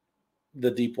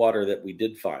the deep water that we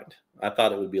did find. I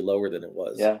thought it would be lower than it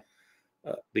was. Yeah.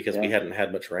 Because we hadn't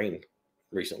had much rain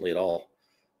recently at all.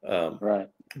 Right.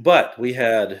 But we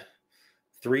had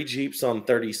 3 Jeeps on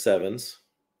 37s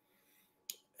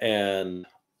and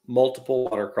multiple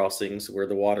water crossings where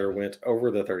the water went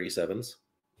over the 37s.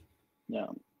 Yeah.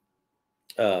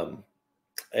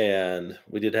 And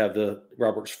we did have the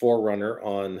Roberts 4Runner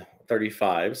on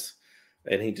 35s,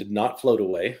 and he did not float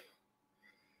away.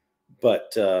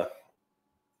 But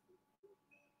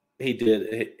he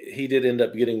did end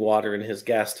up getting water in his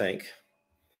gas tank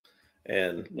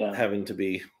and having to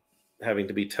be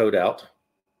towed out.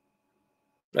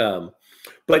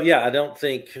 But yeah, I don't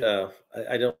think a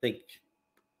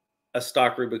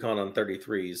stock Rubicon on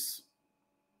 33s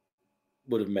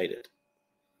would have made it.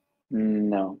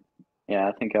 No. Yeah,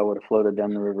 I think I would have floated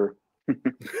down the river.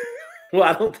 Well,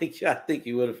 I think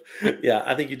you would have. Yeah,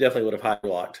 I think you definitely would have high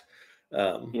locked.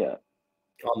 On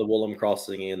the Woolham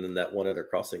crossing and then that one other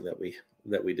crossing that we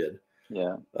did.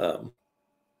 Yeah.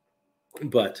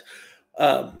 But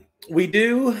we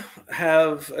do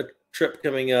have a trip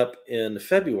coming up in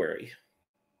February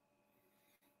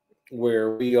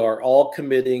where we are all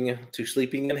committing to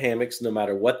sleeping in hammocks no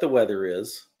matter what the weather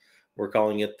is. We're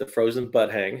calling it the Frozen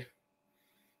Butt Hang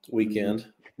weekend.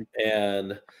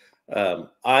 And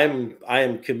I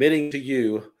am committing to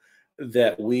you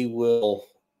that we will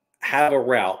have a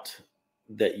route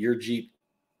that your Jeep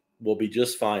will be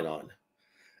just fine on.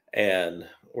 And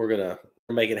we're going to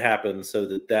make it happen so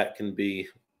that can be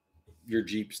your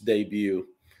Jeep's debut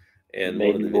and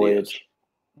one of the voyage.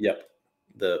 Videos. Yep.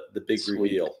 The big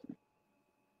reveal.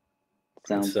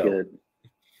 Sounds good.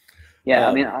 Yeah,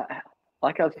 I mean,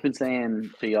 like I've been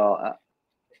saying to y'all,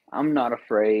 I'm not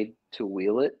afraid to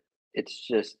wheel it. It's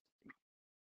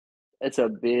a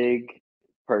big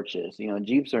purchase. You know,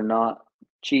 Jeeps are not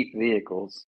cheap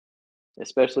vehicles,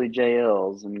 especially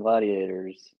JLs and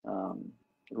Gladiators,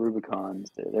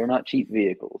 Rubicons. They're not cheap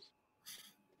vehicles.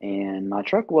 And my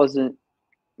truck wasn't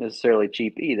necessarily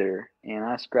cheap either. And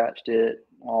I scratched it,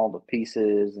 all the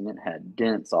pieces, and it had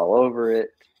dents all over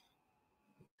it.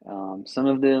 Some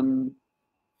of them,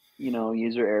 you know,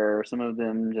 user error. Some of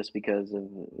them just because of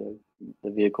the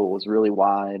vehicle was really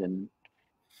wide and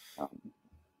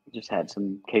just had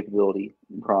some capability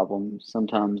problems.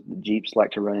 Sometimes the Jeeps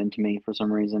like to run into me for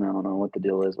some reason. I don't know what the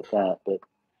deal is with that, but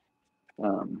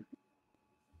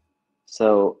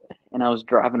and I was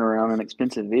driving around an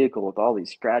expensive vehicle with all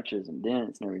these scratches and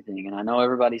dents and everything. And I know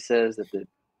everybody says that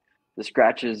the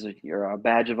scratches are a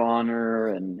badge of honor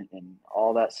and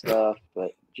all that stuff,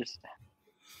 but just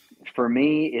for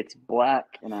me, it's black,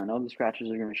 and I know the scratches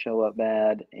are going to show up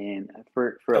bad. And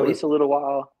for at least a little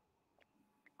while,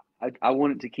 I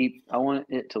want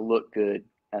it to look good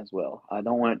as well. I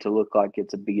don't want it to look like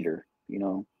it's a beater, you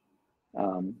know.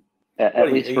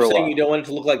 At least for a while. Are you saying you don't want it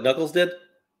to look like Knuckles did?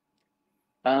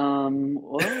 Well,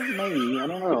 maybe, I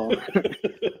don't know.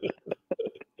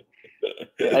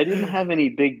 I didn't have any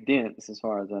big dents as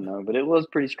far as I know, but it was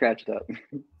pretty scratched up.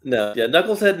 No, yeah,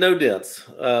 Knuckles had no dents,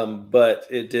 but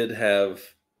it did have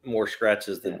more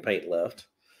scratches than paint left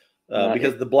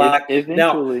because the black.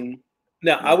 Eventually.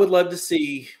 Now I would love to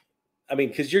see. I mean,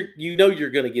 because you're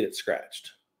going to get it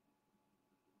scratched.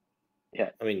 Yeah,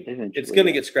 I mean, eventually, it's going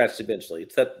to yeah. get scratched eventually.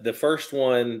 It's that the first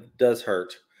one does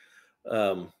hurt.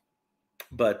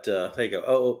 But there you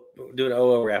go. Do an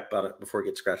OO wrap on it before it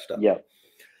gets scratched up. Yep.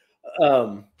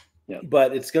 Um, Yep.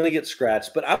 but it's going to get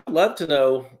scratched. But I'd love to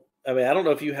know. I mean, I don't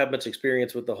know if you have much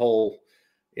experience with the whole,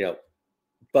 you know,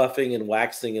 buffing and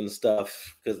waxing and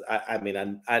stuff. Because I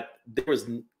mean,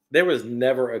 there was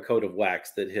never a coat of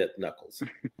wax that hit knuckles.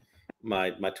 My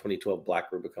 2012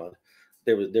 black Rubicon.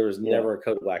 There was Yeah. never a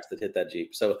coat of wax that hit that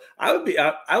Jeep. So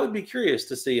I would be curious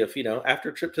to see if, you know, after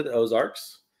a trip to the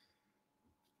Ozarks,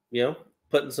 you know,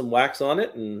 putting some wax on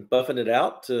it and buffing it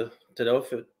out to know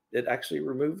if it actually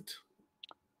removed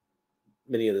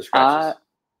many of the I scratches.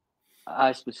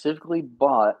 I specifically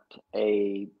bought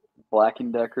a Black&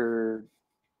 Decker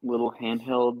little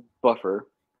handheld buffer,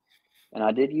 and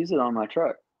I did use it on my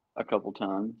truck a couple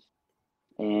times,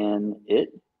 and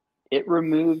it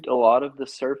removed a lot of the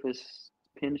surface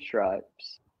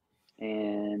pinstripes.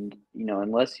 And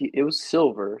unless it was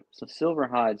silver, so silver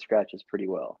hide scratches pretty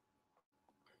well.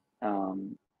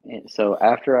 And so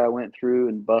after I went through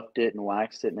and buffed it and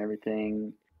waxed it and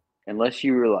everything, unless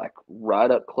you were like right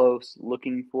up close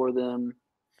looking for them,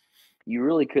 you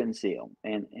really couldn't see them.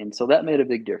 And so that made a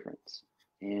big difference.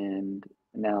 And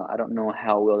now I don't know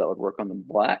how well that would work on the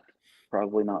black.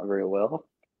 Probably not very well.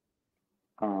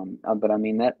 But I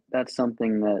mean that's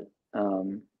something that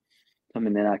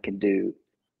I can do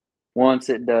once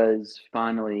it does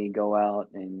finally go out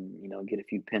and get a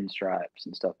few pinstripes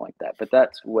and stuff like that. But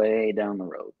that's way down the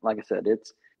road. Like I said,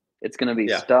 it's going to be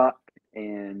Yeah, stock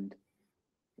and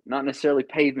not necessarily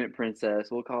pavement princess.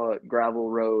 We'll call it gravel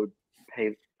road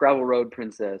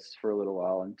princess for a little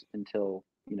while until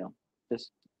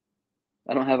just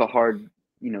I don't have a hard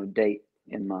date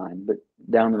in mind, but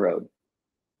down the road.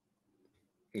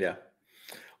 yeah.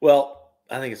 Well,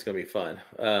 I think it's going to be fun.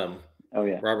 Oh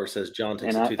yeah, Robert says John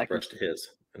takes and a I can toothbrush to his,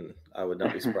 and I would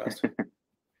not be surprised.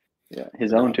 yeah,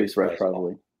 his Would own not be toothbrush surprised at all.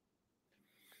 probably.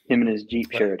 Him and his Jeep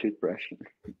But share a toothbrush.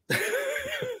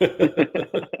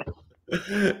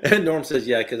 and Norm says,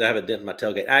 yeah, because I have a dent in my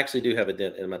tailgate. I actually do have a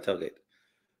dent in my tailgate.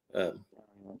 Um,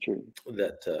 True.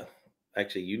 that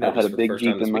actually you I had noticed a for the big first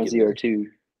time Jeep this in my weekend, didn't ZR2.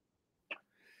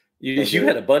 you? So You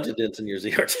had a bunch of dents in your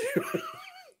ZR2.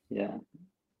 yeah,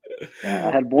 I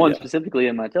had one Yeah, specifically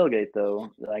in my tailgate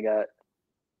though that I got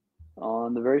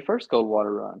on the very first cold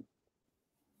water run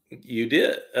you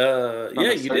did. from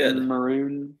Yeah, you did.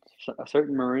 a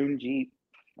certain maroon Jeep.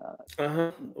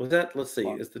 Uh-huh. Was that? Let's see.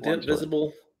 Long, Is the long dent story.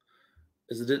 visible?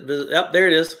 Is the dent visible? Yep, there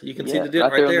it is. You can see Yeah, the dent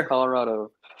right right there on the there.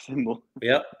 Colorado symbol.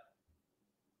 Yep,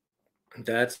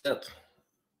 that's it.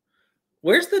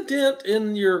 Where's the dent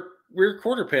in your rear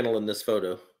quarter panel in this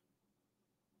photo?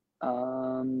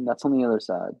 That's on the other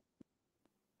side,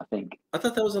 I think. I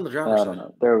thought that was on the driver's I don't side.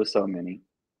 know. There was so many.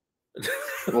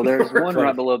 Well, They there's were one funny.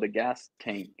 right below the gas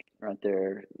tank right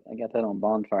there. I got that on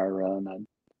Bonfire Run.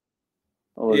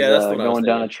 I was Yeah, that's the one I was going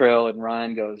down a thinking. trail, and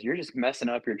Ryan goes, "You're just messing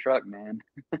up your truck, man."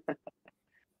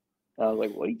 I was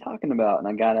like, "What are you talking about?" And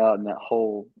I got out, and that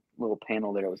whole little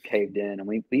panel there was caved in, and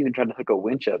we even tried to hook a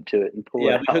winch up to it and pull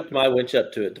Yeah, it we out. hooked my winch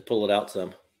up to it to pull it out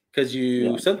some because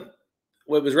Yeah,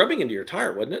 well, it was rubbing into your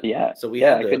tire, wasn't it? yeah, So we yeah.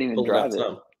 had I to couldn't even pull it out drive it.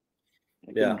 some. I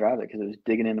couldn't Yeah. drive it because it was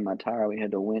digging into my tire. We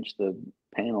had to winch the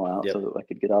panel out so Yep. that I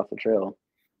could get off the trail.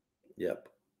 Yep.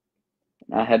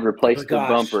 I had But replaced the gosh,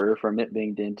 bumper from it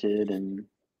being dented, and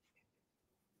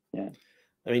yeah,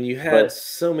 I mean, you had but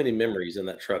so many memories in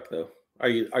that truck, though. Are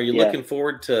you yeah, looking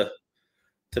forward to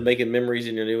making memories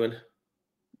in your new one?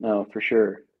 no, for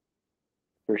sure,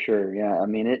 yeah. I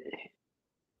mean, it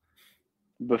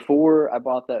before I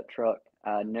bought that truck,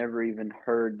 I never even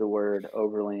heard the word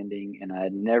overlanding, and I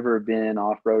had never been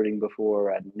off-roading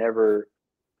before.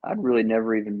 I'd really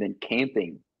never even been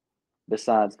camping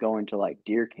besides going to like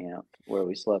deer camp where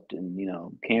we slept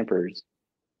in, campers.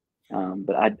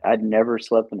 But I'd never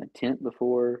slept in a tent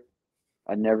before.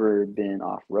 I'd never been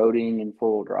off-roading in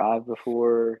four-wheel drive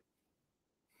before.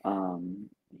 Um,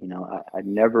 I'd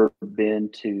never been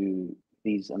to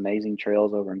these amazing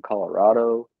trails over in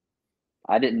Colorado.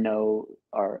 I didn't know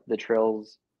the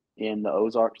trails in the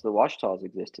Ozarks, the Ouachitas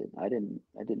existed. I didn't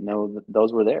know that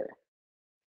those were there.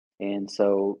 And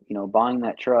so, buying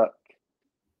that truck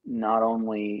not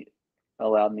only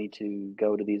allowed me to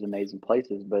go to these amazing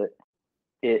places, but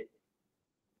it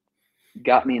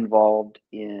got me involved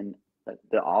in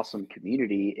the awesome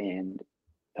community, and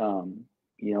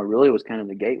really was kind of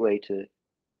the gateway to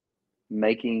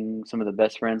making some of the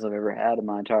best friends I've ever had in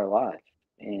my entire life.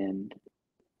 And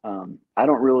I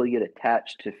don't really get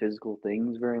attached to physical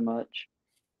things very much,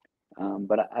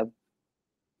 but I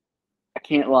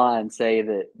can't lie and say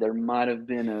that there might have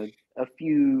been a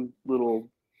few little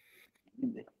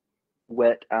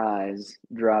wet eyes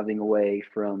driving away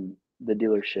from the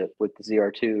dealership with the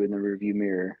ZR2 in the rearview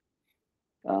mirror.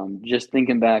 Just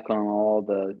thinking back on all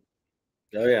the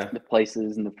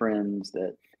places and the friends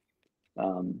that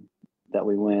that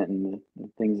we went and the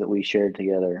things that we shared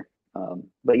together.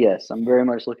 But yes, I'm very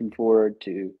much looking forward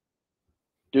to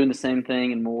doing the same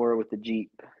thing and more with the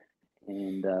Jeep,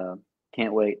 and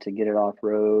can't wait to get it off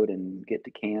road and get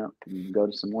to camp and go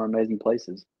to some more amazing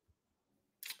places.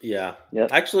 Yeah.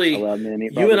 Yep. Actually, Allowed me to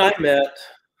meet you Robert. and I met.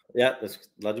 Yeah, it's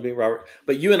glad to meet Robert.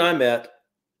 But you and I met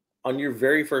on your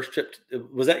very first trip.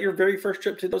 Was that your very first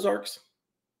trip to those Ozarks?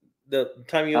 The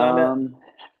time you and I met?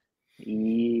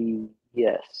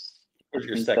 Yes. Or I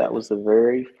your think second that one? was the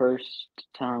very first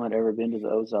time I'd ever been to the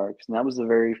Ozarks, and that was the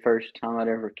very first time I'd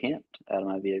ever camped out of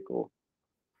my vehicle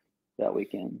that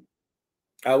weekend.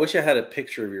 I wish I had a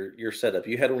picture of your setup.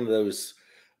 You had one of those.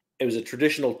 It was a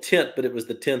traditional tent, but it was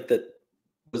the tent that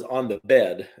was on the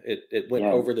bed. It went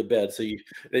Yeah. over the bed, so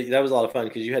that was a lot of fun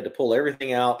because you had to pull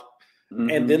everything out and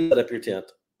Mm-hmm. then set up your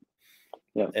tent.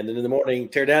 Yeah. And then in the morning,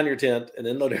 tear down your tent and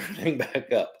then load everything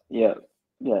back up. Yeah.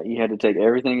 Yeah. You had to take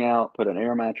everything out, put an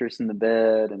air mattress in the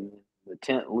bed, and the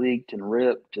tent leaked and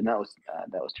ripped, and that was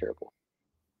terrible.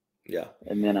 Yeah.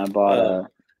 And then I bought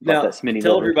Now, that Smitty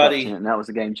tell builder top everybody. tent, and that was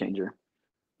a game changer.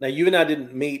 Now, you and I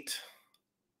didn't meet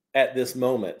at this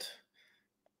moment,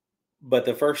 but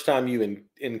the first time you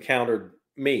encountered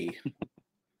me,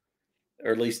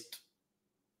 or at least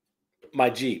my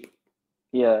Jeep.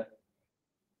 Yeah.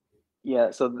 Yeah.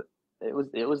 So it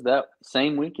was that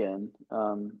same weekend.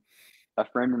 A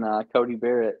friend and I, Cody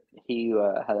Barrett, he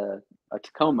had a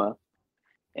Tacoma,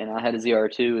 and I had a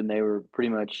ZR2, and they were pretty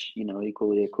much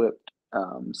equally equipped.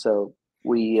 So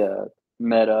we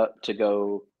met up to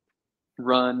go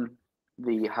run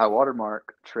the High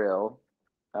Watermark Trail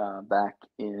back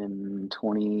in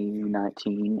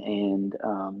 2019,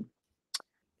 and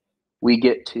we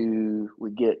get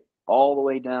all the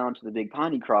way down to the Big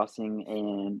Piney crossing,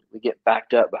 and we get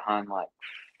backed up behind like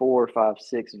 4, 5,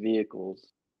 6 vehicles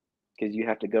because you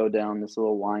have to go down this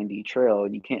little windy trail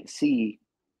and you can't see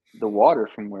the water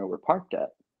from where we're parked at.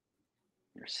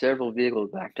 There's several vehicles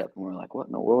backed up, and we're like, "What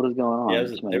in the world is going on?" Yeah,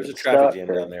 there was a traffic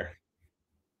jam down there.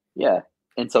 Yeah,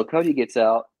 and so Cody gets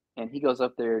out and he goes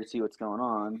up there to see what's going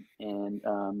on,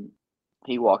 and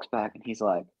he walks back and he's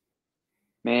like,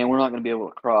 "Man, we're not going to be able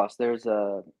to cross. There's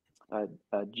a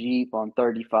Jeep on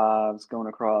 35s going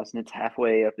across, and it's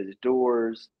halfway up his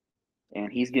doors,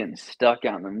 and he's getting stuck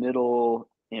out in the middle,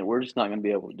 and we're just not going to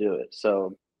be able to do it."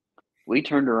 So we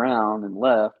turned around and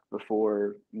left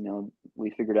before we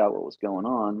figured out what was going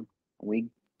on. We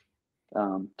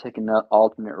taken that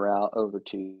alternate route over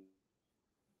to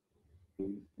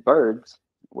Birds,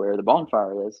 where the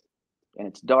bonfire is, and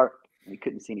it's dark. We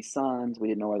couldn't see any signs. We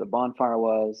didn't know where the bonfire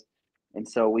was. And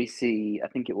so we see, I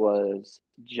think it was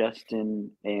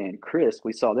Justin and Chris,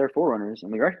 we saw their Forerunners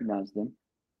and we recognized them,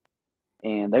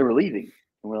 and they were leaving.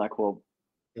 And we're like, well,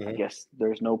 I guess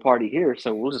there's no party here,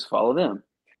 so we'll just follow them.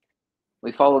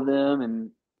 We followed them,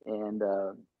 and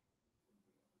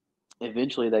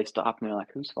eventually they stopped and they're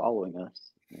like, who's following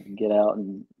us? And get out,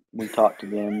 and we talked to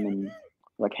them and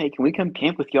like, hey, can we come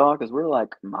camp with y'all? Because we're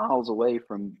like miles away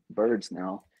from Birds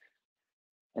now.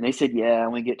 And they said, yeah.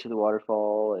 And we get to the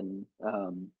waterfall, and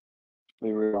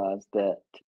we realized that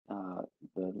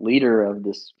the leader of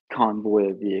this convoy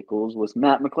of vehicles was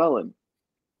Matt McClellan.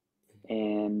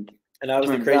 And I was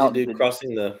the crazy dude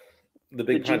crossing the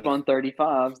Big Jeep on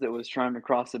 35s that was trying to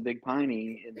cross the Big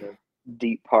Piney in the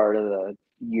deep part of the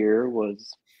year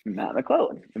was Matt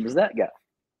McClellan. It was that guy.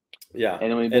 Yeah.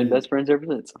 And we've been best friends ever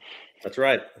since. That's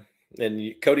right.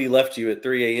 And Cody left you at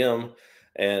 3 a.m.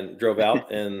 and drove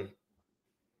out, and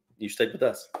you stayed with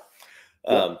us.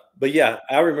 Yeah. But yeah,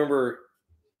 I remember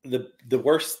the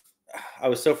worst. I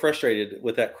was so frustrated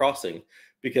with that crossing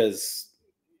because,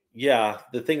 yeah,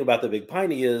 the thing about the Big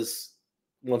Piney is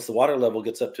once the water level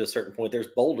gets up to a certain point, there's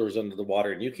boulders under the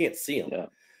water and you can't see them. Yeah.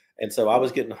 And so I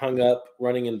was getting hung up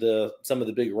running into some of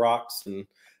the big rocks and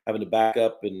having to back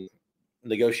up and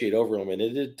negotiate over them. And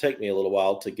it did take me a little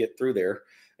while to get through there.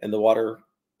 And the water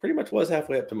pretty much was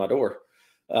halfway up to my door.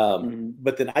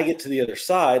 But then I get to the other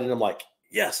side and I'm like,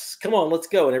 yes, come on, let's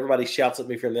go. And everybody shouts at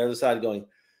me from the other side going,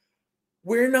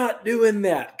 we're not doing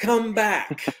that. Come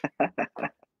back.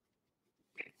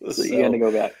 So you had to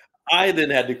go back. I then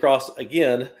had to cross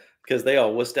again because they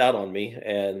all wussed out on me,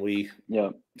 and we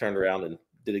turned around and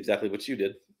did exactly what you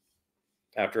did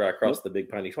after I crossed the Big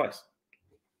Piney twice.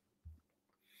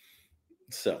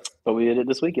 But we did it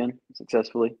this weekend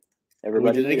successfully.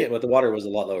 Everybody we did it again, but the water was a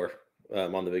lot lower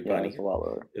on the Big Piney. It's a lot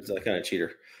lower. It's a kind of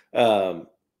cheater.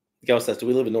 Gauss says, do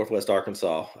we live in Northwest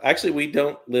Arkansas? Actually, we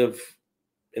don't live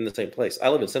in the same place. I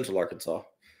live in Central Arkansas,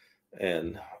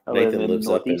 and I live Nathan in lives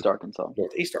up in Northeast Arkansas.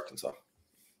 Northeast Arkansas.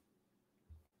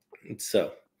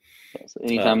 So, Yeah, so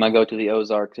anytime I go to the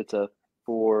Ozarks, it's a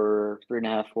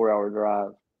 3.5, 4 hour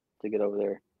drive to get over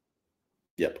there.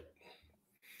 Yep.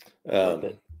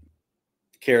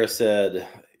 Cara said,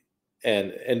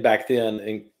 and back then,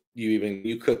 and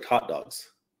you cooked hot dogs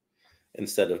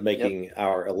instead of making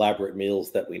our elaborate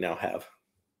meals that we now have.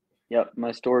 Yep,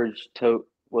 my storage tote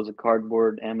was a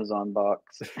cardboard Amazon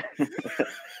box.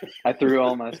 I threw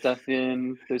all my stuff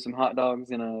in, threw some hot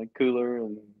dogs in a cooler,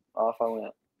 and off I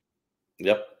went.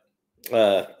 Yep.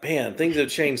 Man, things have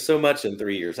changed so much in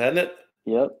 3 years, hasn't it?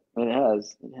 Yep, it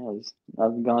has. It has.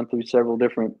 I've gone through several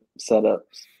different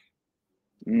setups.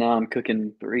 Now I'm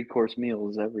cooking 3-course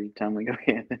meals every time we go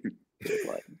camping.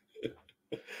 Like,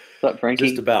 what's up, Frankie?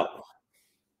 Just about.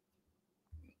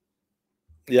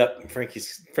 Yep,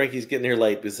 Frankie's getting here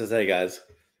late, but says, "Hey guys."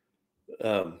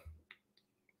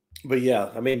 But yeah,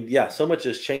 I mean, yeah, so much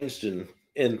has changed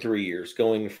in 3 years,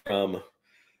 going from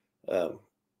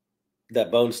that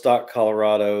bone stock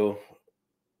Colorado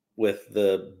with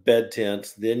the bed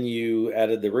tents. Then you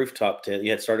added the rooftop tent.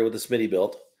 You had started with the Smitty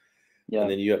built, and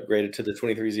then you upgraded to the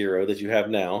 23-0 that you have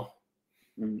now,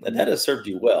 and that has served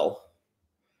you well.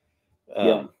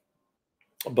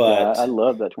 But I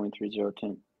love that 23-0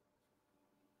 tent.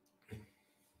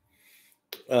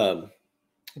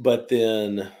 But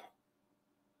then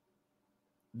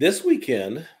this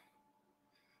weekend,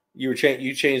 you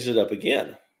changed it up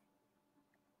again.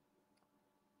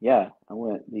 Yeah, I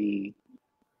went the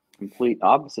complete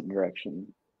opposite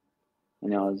direction. I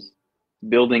was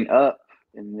building up,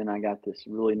 and then I got this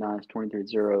really nice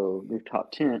 23-0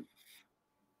 rooftop tent,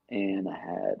 and I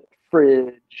had a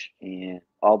fridge and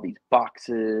all these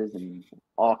boxes and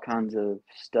all kinds of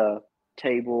stuff,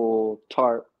 table,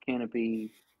 tarp,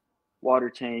 canopy,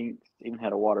 water tanks, even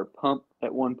had a water pump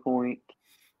at one point,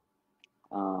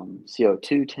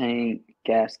 CO2 tank,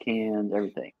 gas cans,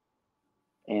 everything.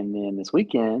 And then this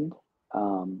weekend,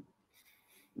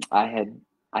 I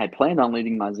had planned on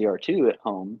leaving my ZR2 at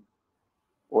home,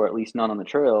 or at least not on the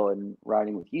trail, and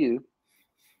riding with you.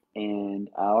 And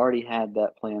I already had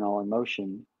that plan all in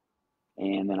motion.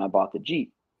 And then I bought the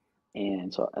Jeep,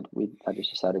 and so I just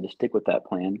decided to stick with that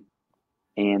plan.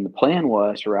 And the plan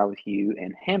was to ride with you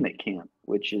and hammock camp,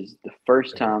 which is the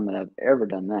first time that I've ever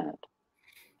done that.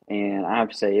 And I have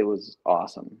to say, it was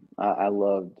awesome. I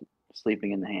loved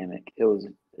sleeping in the hammock. It was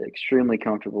extremely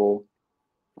comfortable.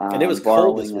 And it was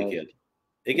cold this weekend.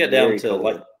 It got down to cold,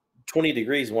 like 20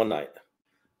 degrees one night.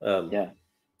 Yeah.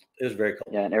 It was very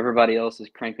cold. Yeah, and everybody else is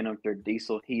cranking up their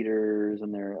diesel heaters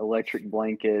and their electric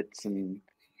blankets and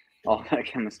all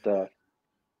that kind of stuff.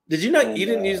 Did you not? And, you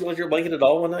didn't use electric blanket at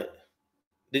all one night?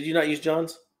 Did you not use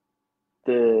John's?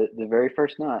 The very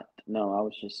first night, no, I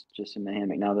was just in the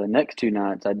hammock. Now the next 2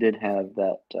 nights, I did have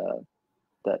that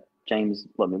James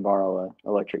let me borrow a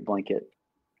electric blanket.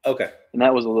 Okay. And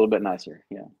that was a little bit nicer.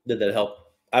 Yeah. Did that help?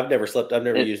 I've never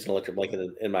used an electric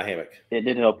blanket in my hammock. It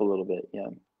did help a little bit. Yeah.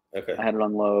 Okay. I had it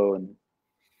on low,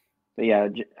 but yeah,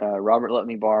 Robert let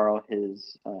me borrow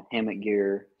his hammock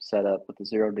gear set up with the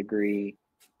 0-degree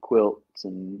quilts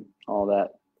and all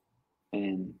that,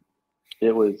 and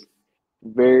it was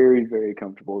very, very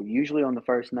comfortable. Usually on the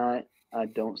first night, I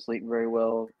don't sleep very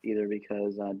well, either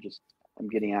because I'm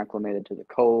getting acclimated to the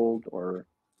cold, or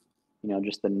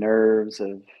just the nerves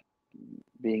of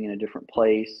being in a different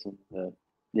place and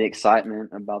the excitement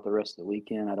about the rest of the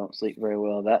weekend. I don't sleep very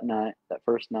well that night. That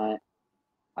first night,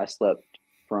 I slept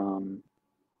from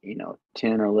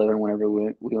 10 or 11 whenever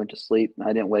we went to sleep.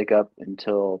 I didn't wake up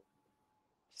until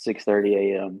 6:30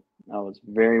 a.m. I was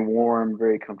very warm,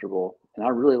 very comfortable, and I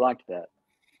really liked that.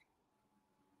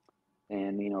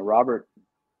 And Robert,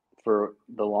 for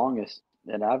the longest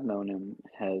that I've known him,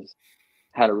 has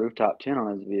had a rooftop tent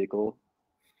on his vehicle,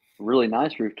 really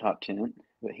nice rooftop tent,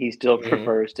 but he still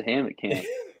prefers to hammock camp.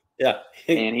 Yeah,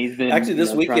 and he's been actually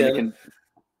this weekend.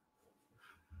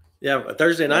 Yeah,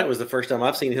 Thursday night was the first time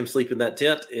I've seen him sleep in that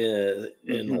tent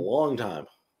in a long time.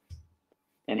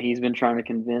 And he's been trying to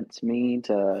convince me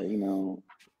to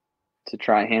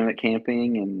try hammock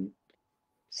camping and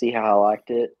see how I liked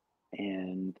it.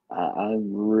 And I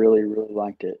really, really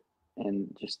liked it.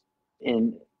 And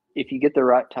if you get the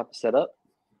right type of setup,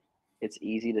 it's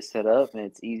easy to set up and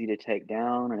it's easy to take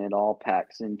down, and it all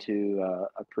packs into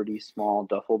a pretty small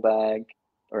duffel bag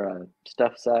or a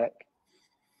stuff sack.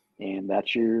 And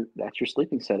that's your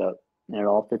sleeping setup, and it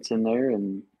all fits in there,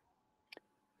 and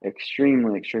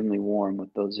extremely, extremely warm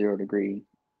with those 0-degree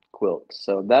quilts.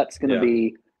 So that's going to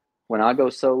be when I go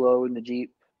solo in the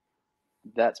Jeep.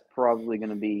 that's probably going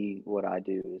to be what I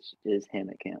do is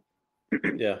hammock camp.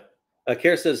 Yeah.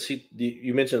 Cara says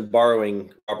you mentioned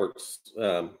borrowing Robert's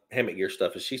hammock gear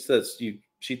stuff, and she says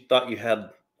she thought you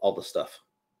had all the stuff.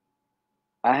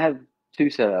 I have two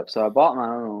setups. So I bought my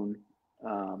own.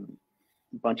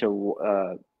 Bunch of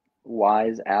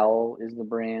Wise Owl is the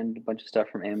brand. A bunch of stuff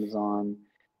from Amazon.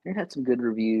 It had some good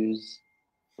reviews,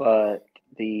 but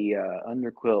the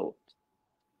underquilt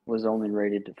was only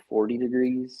rated to 40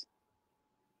 degrees,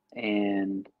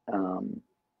 and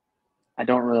I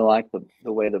don't really like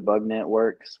the way the bug net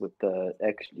works with the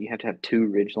extra. You have to have two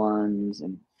ridge lines,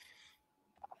 and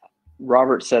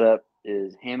Robert's setup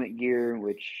is hammock gear,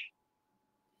 which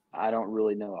I don't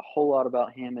really know a whole lot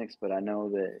about hammocks, but I know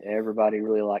that everybody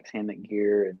really likes hammock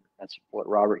gear, and that's what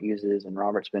Robert uses. And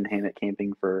Robert's been hammock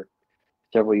camping for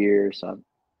several years, so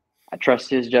I trust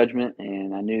his judgment.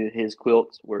 And I knew his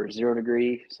quilts were 0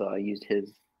 degree, so I used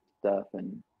his stuff,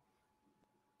 and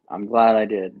I'm glad I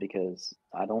did because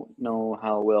I don't know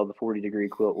how well the 40-degree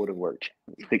quilt would have worked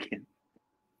this weekend.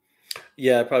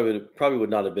 Yeah, probably would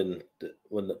not have been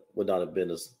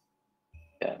as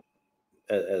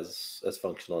as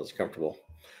functional, as comfortable.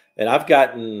 And I've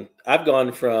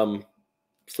gone from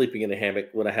sleeping in a hammock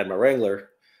when I had my Wrangler,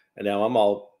 and now I'm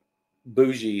all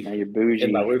bougie. Now you're bougie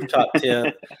in my rooftop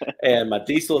tent and my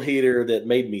diesel heater that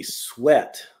made me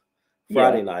sweat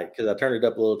Friday night because I turned it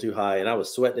up a little too high, and I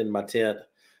was sweating in my tent,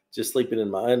 just sleeping in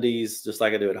my undies, just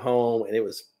like I do at home, and it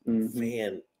was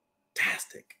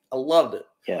fantastic. I loved it.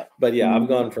 Yeah, but yeah, I've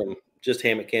gone from just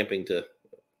hammock camping to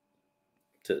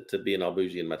being all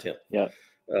bougie in my tent. Yeah.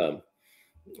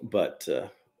 But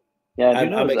yeah,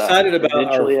 I'm excited about.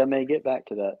 Eventually, I may get back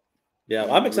to that. Yeah,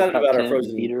 I'm excited about our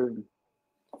frozen heater.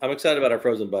 I'm excited about our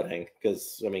frozen butt hang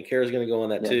because I mean, Cara's going to go on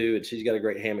that too, and she's got a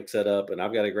great hammock set up, and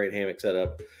I've got a great hammock set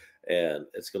up, and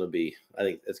it's going to be. I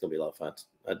think it's going to be a lot of fun.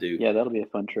 I do. Yeah, that'll be a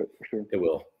fun trip for sure. It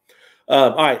will.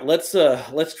 All right, let's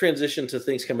transition to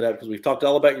things coming up because we've talked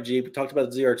all about your Jeep. We talked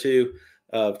about the ZR2.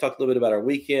 We've talked a little bit about our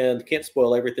weekend. Can't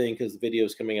spoil everything because the video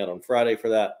is coming out on Friday for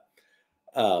that.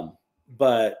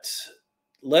 But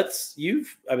you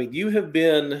have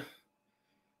been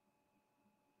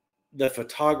the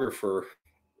photographer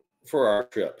for our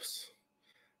trips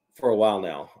for a while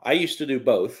now. I used to do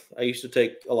both. I used to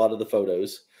take a lot of the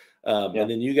photos, and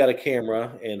then you got a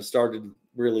camera and started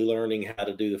really learning how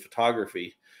to do the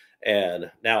photography. And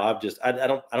now I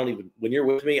don't even, when you're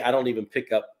with me, I don't even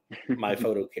pick up my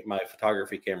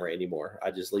photography camera anymore. I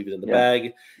just leave it in the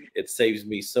bag. It saves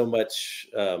me so much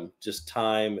just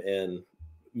time and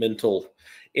mental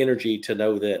energy to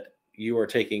know that you are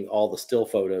taking all the still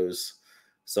photos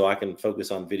so I can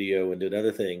focus on video and doing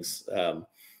other things.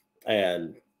 And I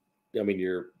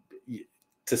mean,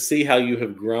 to see how you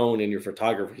have grown in your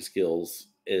photography skills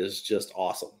is just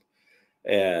awesome.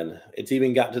 And it's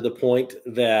even gotten to the point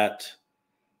that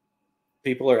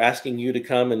people are asking you to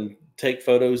come and take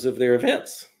photos of their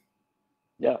events.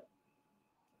 Yeah.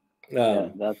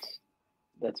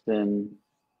 That's been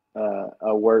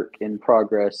a work in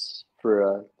progress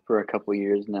for a couple of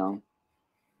years now.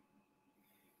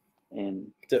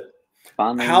 And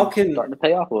finally starting to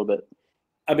pay off a little bit.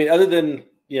 I mean, other than,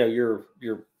 you're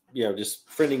just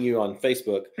friending you on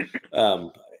Facebook,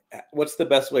 what's the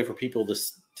best way for people to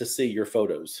see your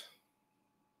photos?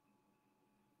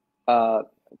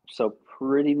 So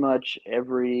pretty much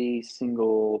every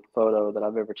single photo that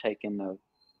I've ever taken of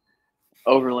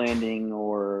overlanding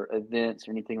or events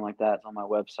or anything like that is on my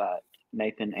website,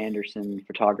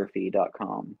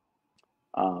 nathanandersonphotography.com.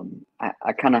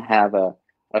 I kind of have a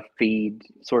feed,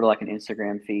 sort of like an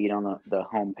Instagram feed on the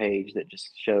home page that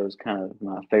just shows kind of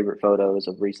my favorite photos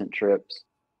of recent trips.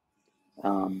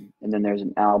 And then there's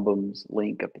an albums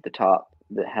link up at the top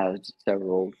that has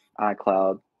several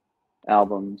iCloud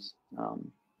albums.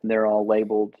 They're all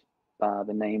labeled by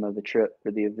the name of the trip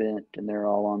for the event, and they're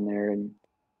all on there. And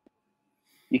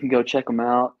you can go check them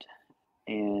out.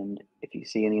 And if you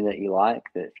see any that you like,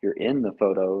 that if you're in the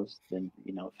photos, then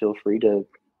feel free to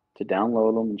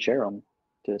download them and share them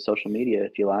to social media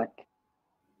if you like.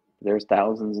 There's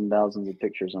thousands and thousands of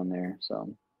pictures on there.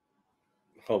 So,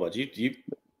 hold on, you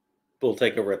will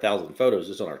take over 1,000 photos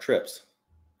just on our trips.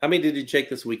 How many did you take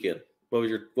this weekend? What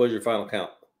was your final count?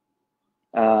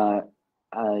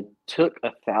 I took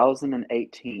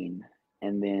 1,018,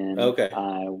 and then I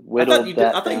I whittled thought you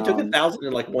took 1,000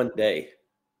 in like one day.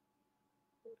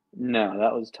 No,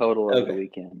 that was total over the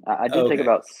weekend. I did take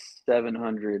about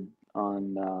 700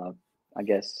 on, I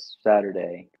guess,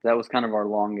 Saturday. That was kind of our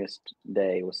longest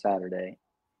day, was Saturday.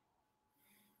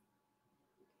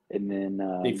 And then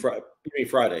you mean Friday?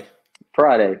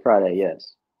 Friday,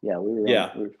 yes. Yeah, we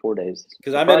were 4 days.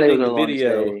 Because I'm editing the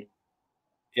video.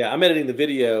 Yeah, I'm editing the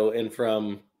video, and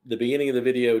from the beginning of the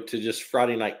video to just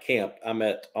Friday night camp, I'm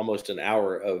at almost an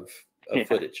hour of Yeah,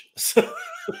 footage. So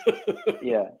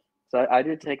yeah. So I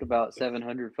did take about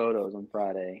 700 photos on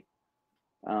Friday.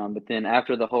 But then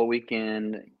after the whole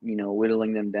weekend,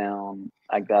 whittling them down,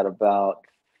 I got about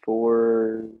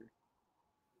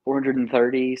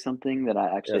 430 something that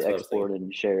I actually that's what I was thinking. exported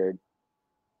and shared.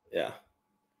 Yeah.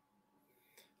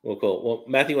 Well, cool. Well,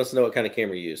 Matthew wants to know what kind of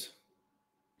camera you use.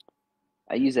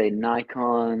 I use a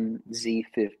Nikon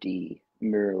Z50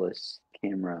 mirrorless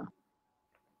camera,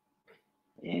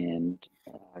 and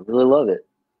I really love it.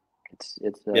 It's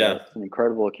Yeah. an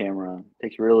incredible camera. It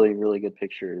takes really, really good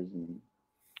pictures and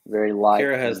very light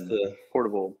Cara has and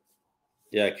portable.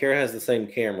 Cara has the same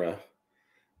camera,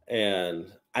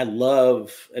 and I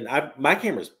love, and my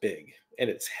camera's big and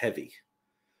it's heavy,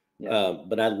 Yeah,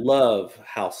 but I love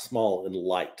how small and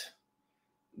light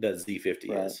that Z50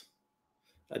 right. is.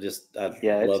 I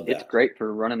Yeah, love it's that. great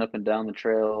for running up and down the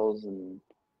trails, and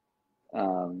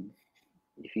um,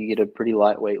 if you get a pretty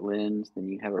lightweight lens, then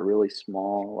you have a really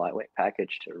small, lightweight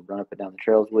package to run up and down the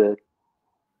trails with,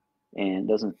 and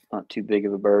doesn't not too big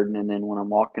of a burden. And then when I'm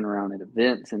walking around at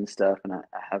events and stuff, and I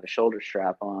have a shoulder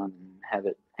strap on and have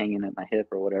it hanging at my hip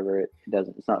or whatever,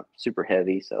 it's not super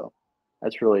heavy, so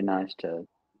that's really nice to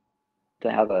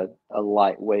have a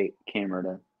lightweight camera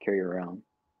to carry around.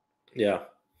 Yeah.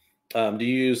 Do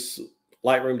you use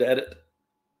Lightroom to edit?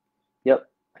 Yep,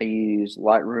 I use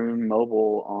Lightroom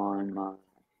Mobile on my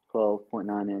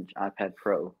 12.9-inch iPad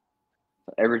Pro.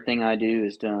 Everything I do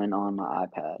is done on my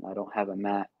iPad. I don't have a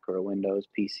Mac or a Windows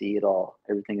PC at all.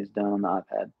 Everything is done on the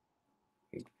iPad.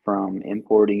 From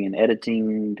importing and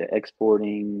editing to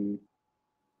exporting,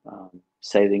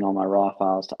 saving all my RAW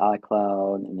files to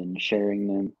iCloud, and then sharing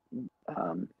them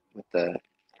with the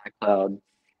iCloud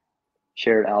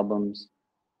shared albums.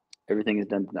 Everything is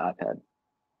done to the iPad.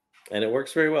 And it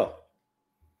works very well.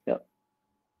 Yep.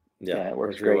 Yeah, Yeah, it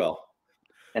works works very great. well.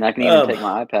 And I can even take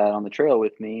my iPad on the trail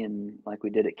with me, and like we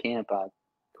did at camp, I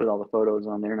put all the photos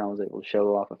on there, and I was able to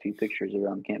show off a few pictures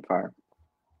around the campfire.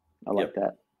 I like Yep.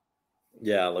 that.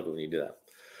 Yeah, I love it when you do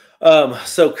that.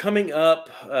 So coming up,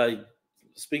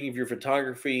 speaking of your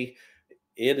photography,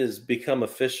 it has become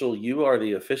official. You are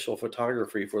the official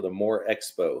photography for the More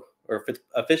Expo, or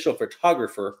official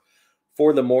photographer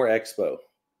for the More Expo.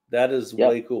 That is Yep.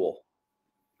 way cool.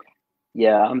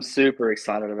 Yeah, I'm super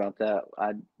excited about that.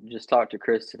 I just talked to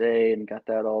Chris today and got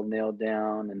that all nailed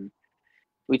down, and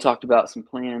we talked about some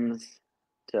plans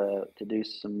to do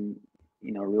some,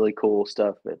 really cool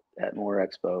stuff at More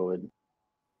Expo, and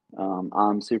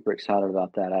I'm super excited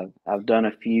about that. I've done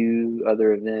a few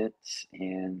other events,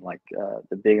 and like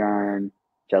the Big Iron,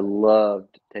 which I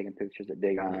loved taking pictures at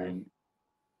Big Mhm. Iron.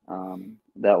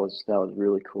 That was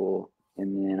really cool.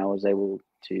 And then I was able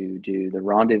to do the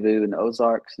Rendezvous in the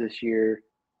Ozarks this year.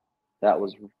 That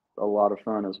was a lot of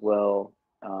fun as well.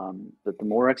 But the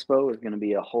More Expo is going to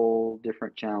be a whole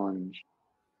different challenge,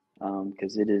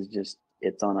 because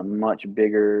it's on a much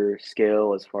bigger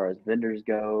scale as far as vendors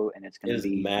go, and it's It is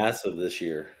massive this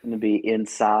year. going to be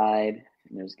inside,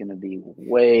 and there's going to be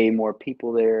way more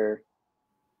people there,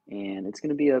 and it's going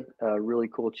to be a really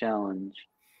cool challenge.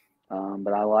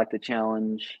 But I like the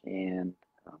challenge, and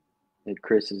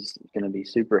Chris is going to be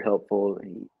super helpful.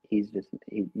 He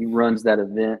runs that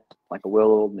event like a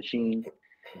well-oiled machine,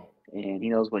 and he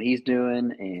knows what he's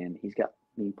doing, and he's got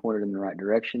me pointed in the right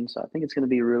direction. So I think it's going to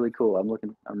be really cool. I'm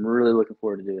really looking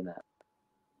forward to doing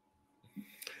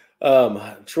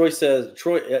that. Troy says,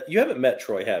 Troy, you haven't met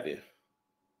Troy, have you?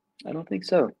 I don't think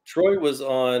so. Troy was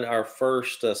on our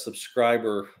first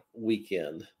subscriber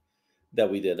weekend that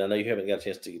we did. I know you haven't got a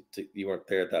chance you weren't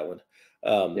there at that one.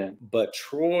 Yeah. But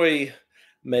Troy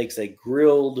makes a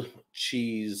grilled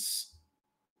cheeseburger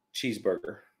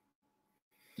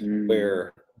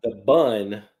where the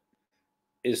bun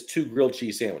is 2 grilled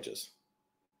cheese sandwiches.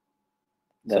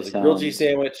 So That it's a grilled cheese sounds.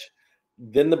 sandwich,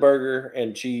 then the burger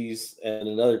and cheese, and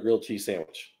another grilled cheese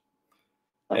sandwich.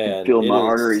 I can And feel it my is,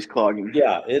 arteries clogging.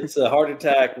 yeah, it's a heart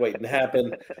attack waiting to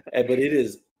happen. But it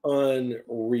is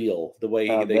unreal the I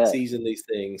way they bet. season these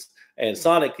things. And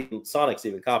Sonic's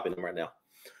even copying them right now.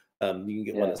 You can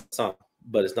get one Yeah. at Sonic,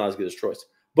 but it's not as good as Troy's.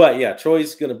 But yeah,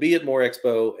 Troy's going to be at More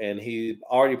Expo, and he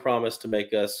already promised to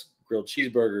make us grilled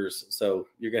cheeseburgers. So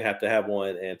you're going to have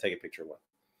one and take a picture of one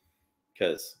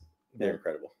because they're Yeah.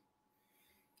 incredible.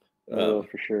 I will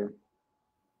for sure.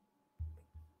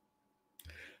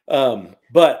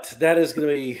 But that's going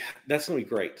to be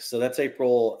great. So that's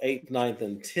April 8th, 9th,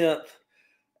 and 10th.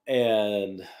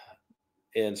 And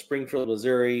in Springfield,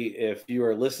 Missouri, if you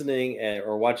are listening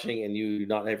or watching and you do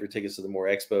not have your tickets to the More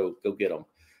Expo, go get them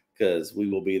because we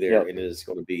will be there, Yep. and it is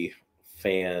going to be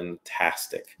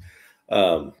fantastic.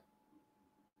 And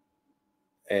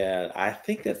I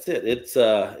think that's it. It's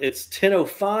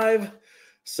 10:05,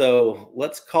 so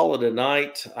let's call it a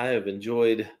night. I have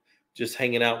enjoyed just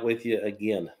hanging out with you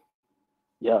again.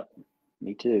 Yep.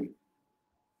 Me too.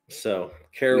 So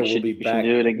Cara will be We should back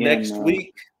do it again next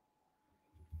week.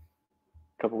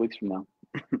 a couple weeks from now.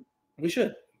 We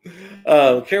should.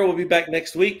 Cara will be back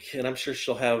next week, and I'm sure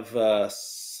she'll have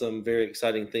some very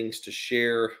exciting things to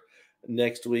share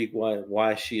next week.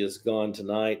 Why she is gone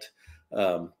tonight.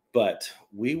 But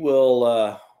we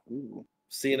will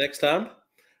see you next time.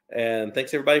 And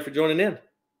thanks everybody for joining in.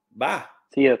 Bye.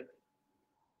 See ya.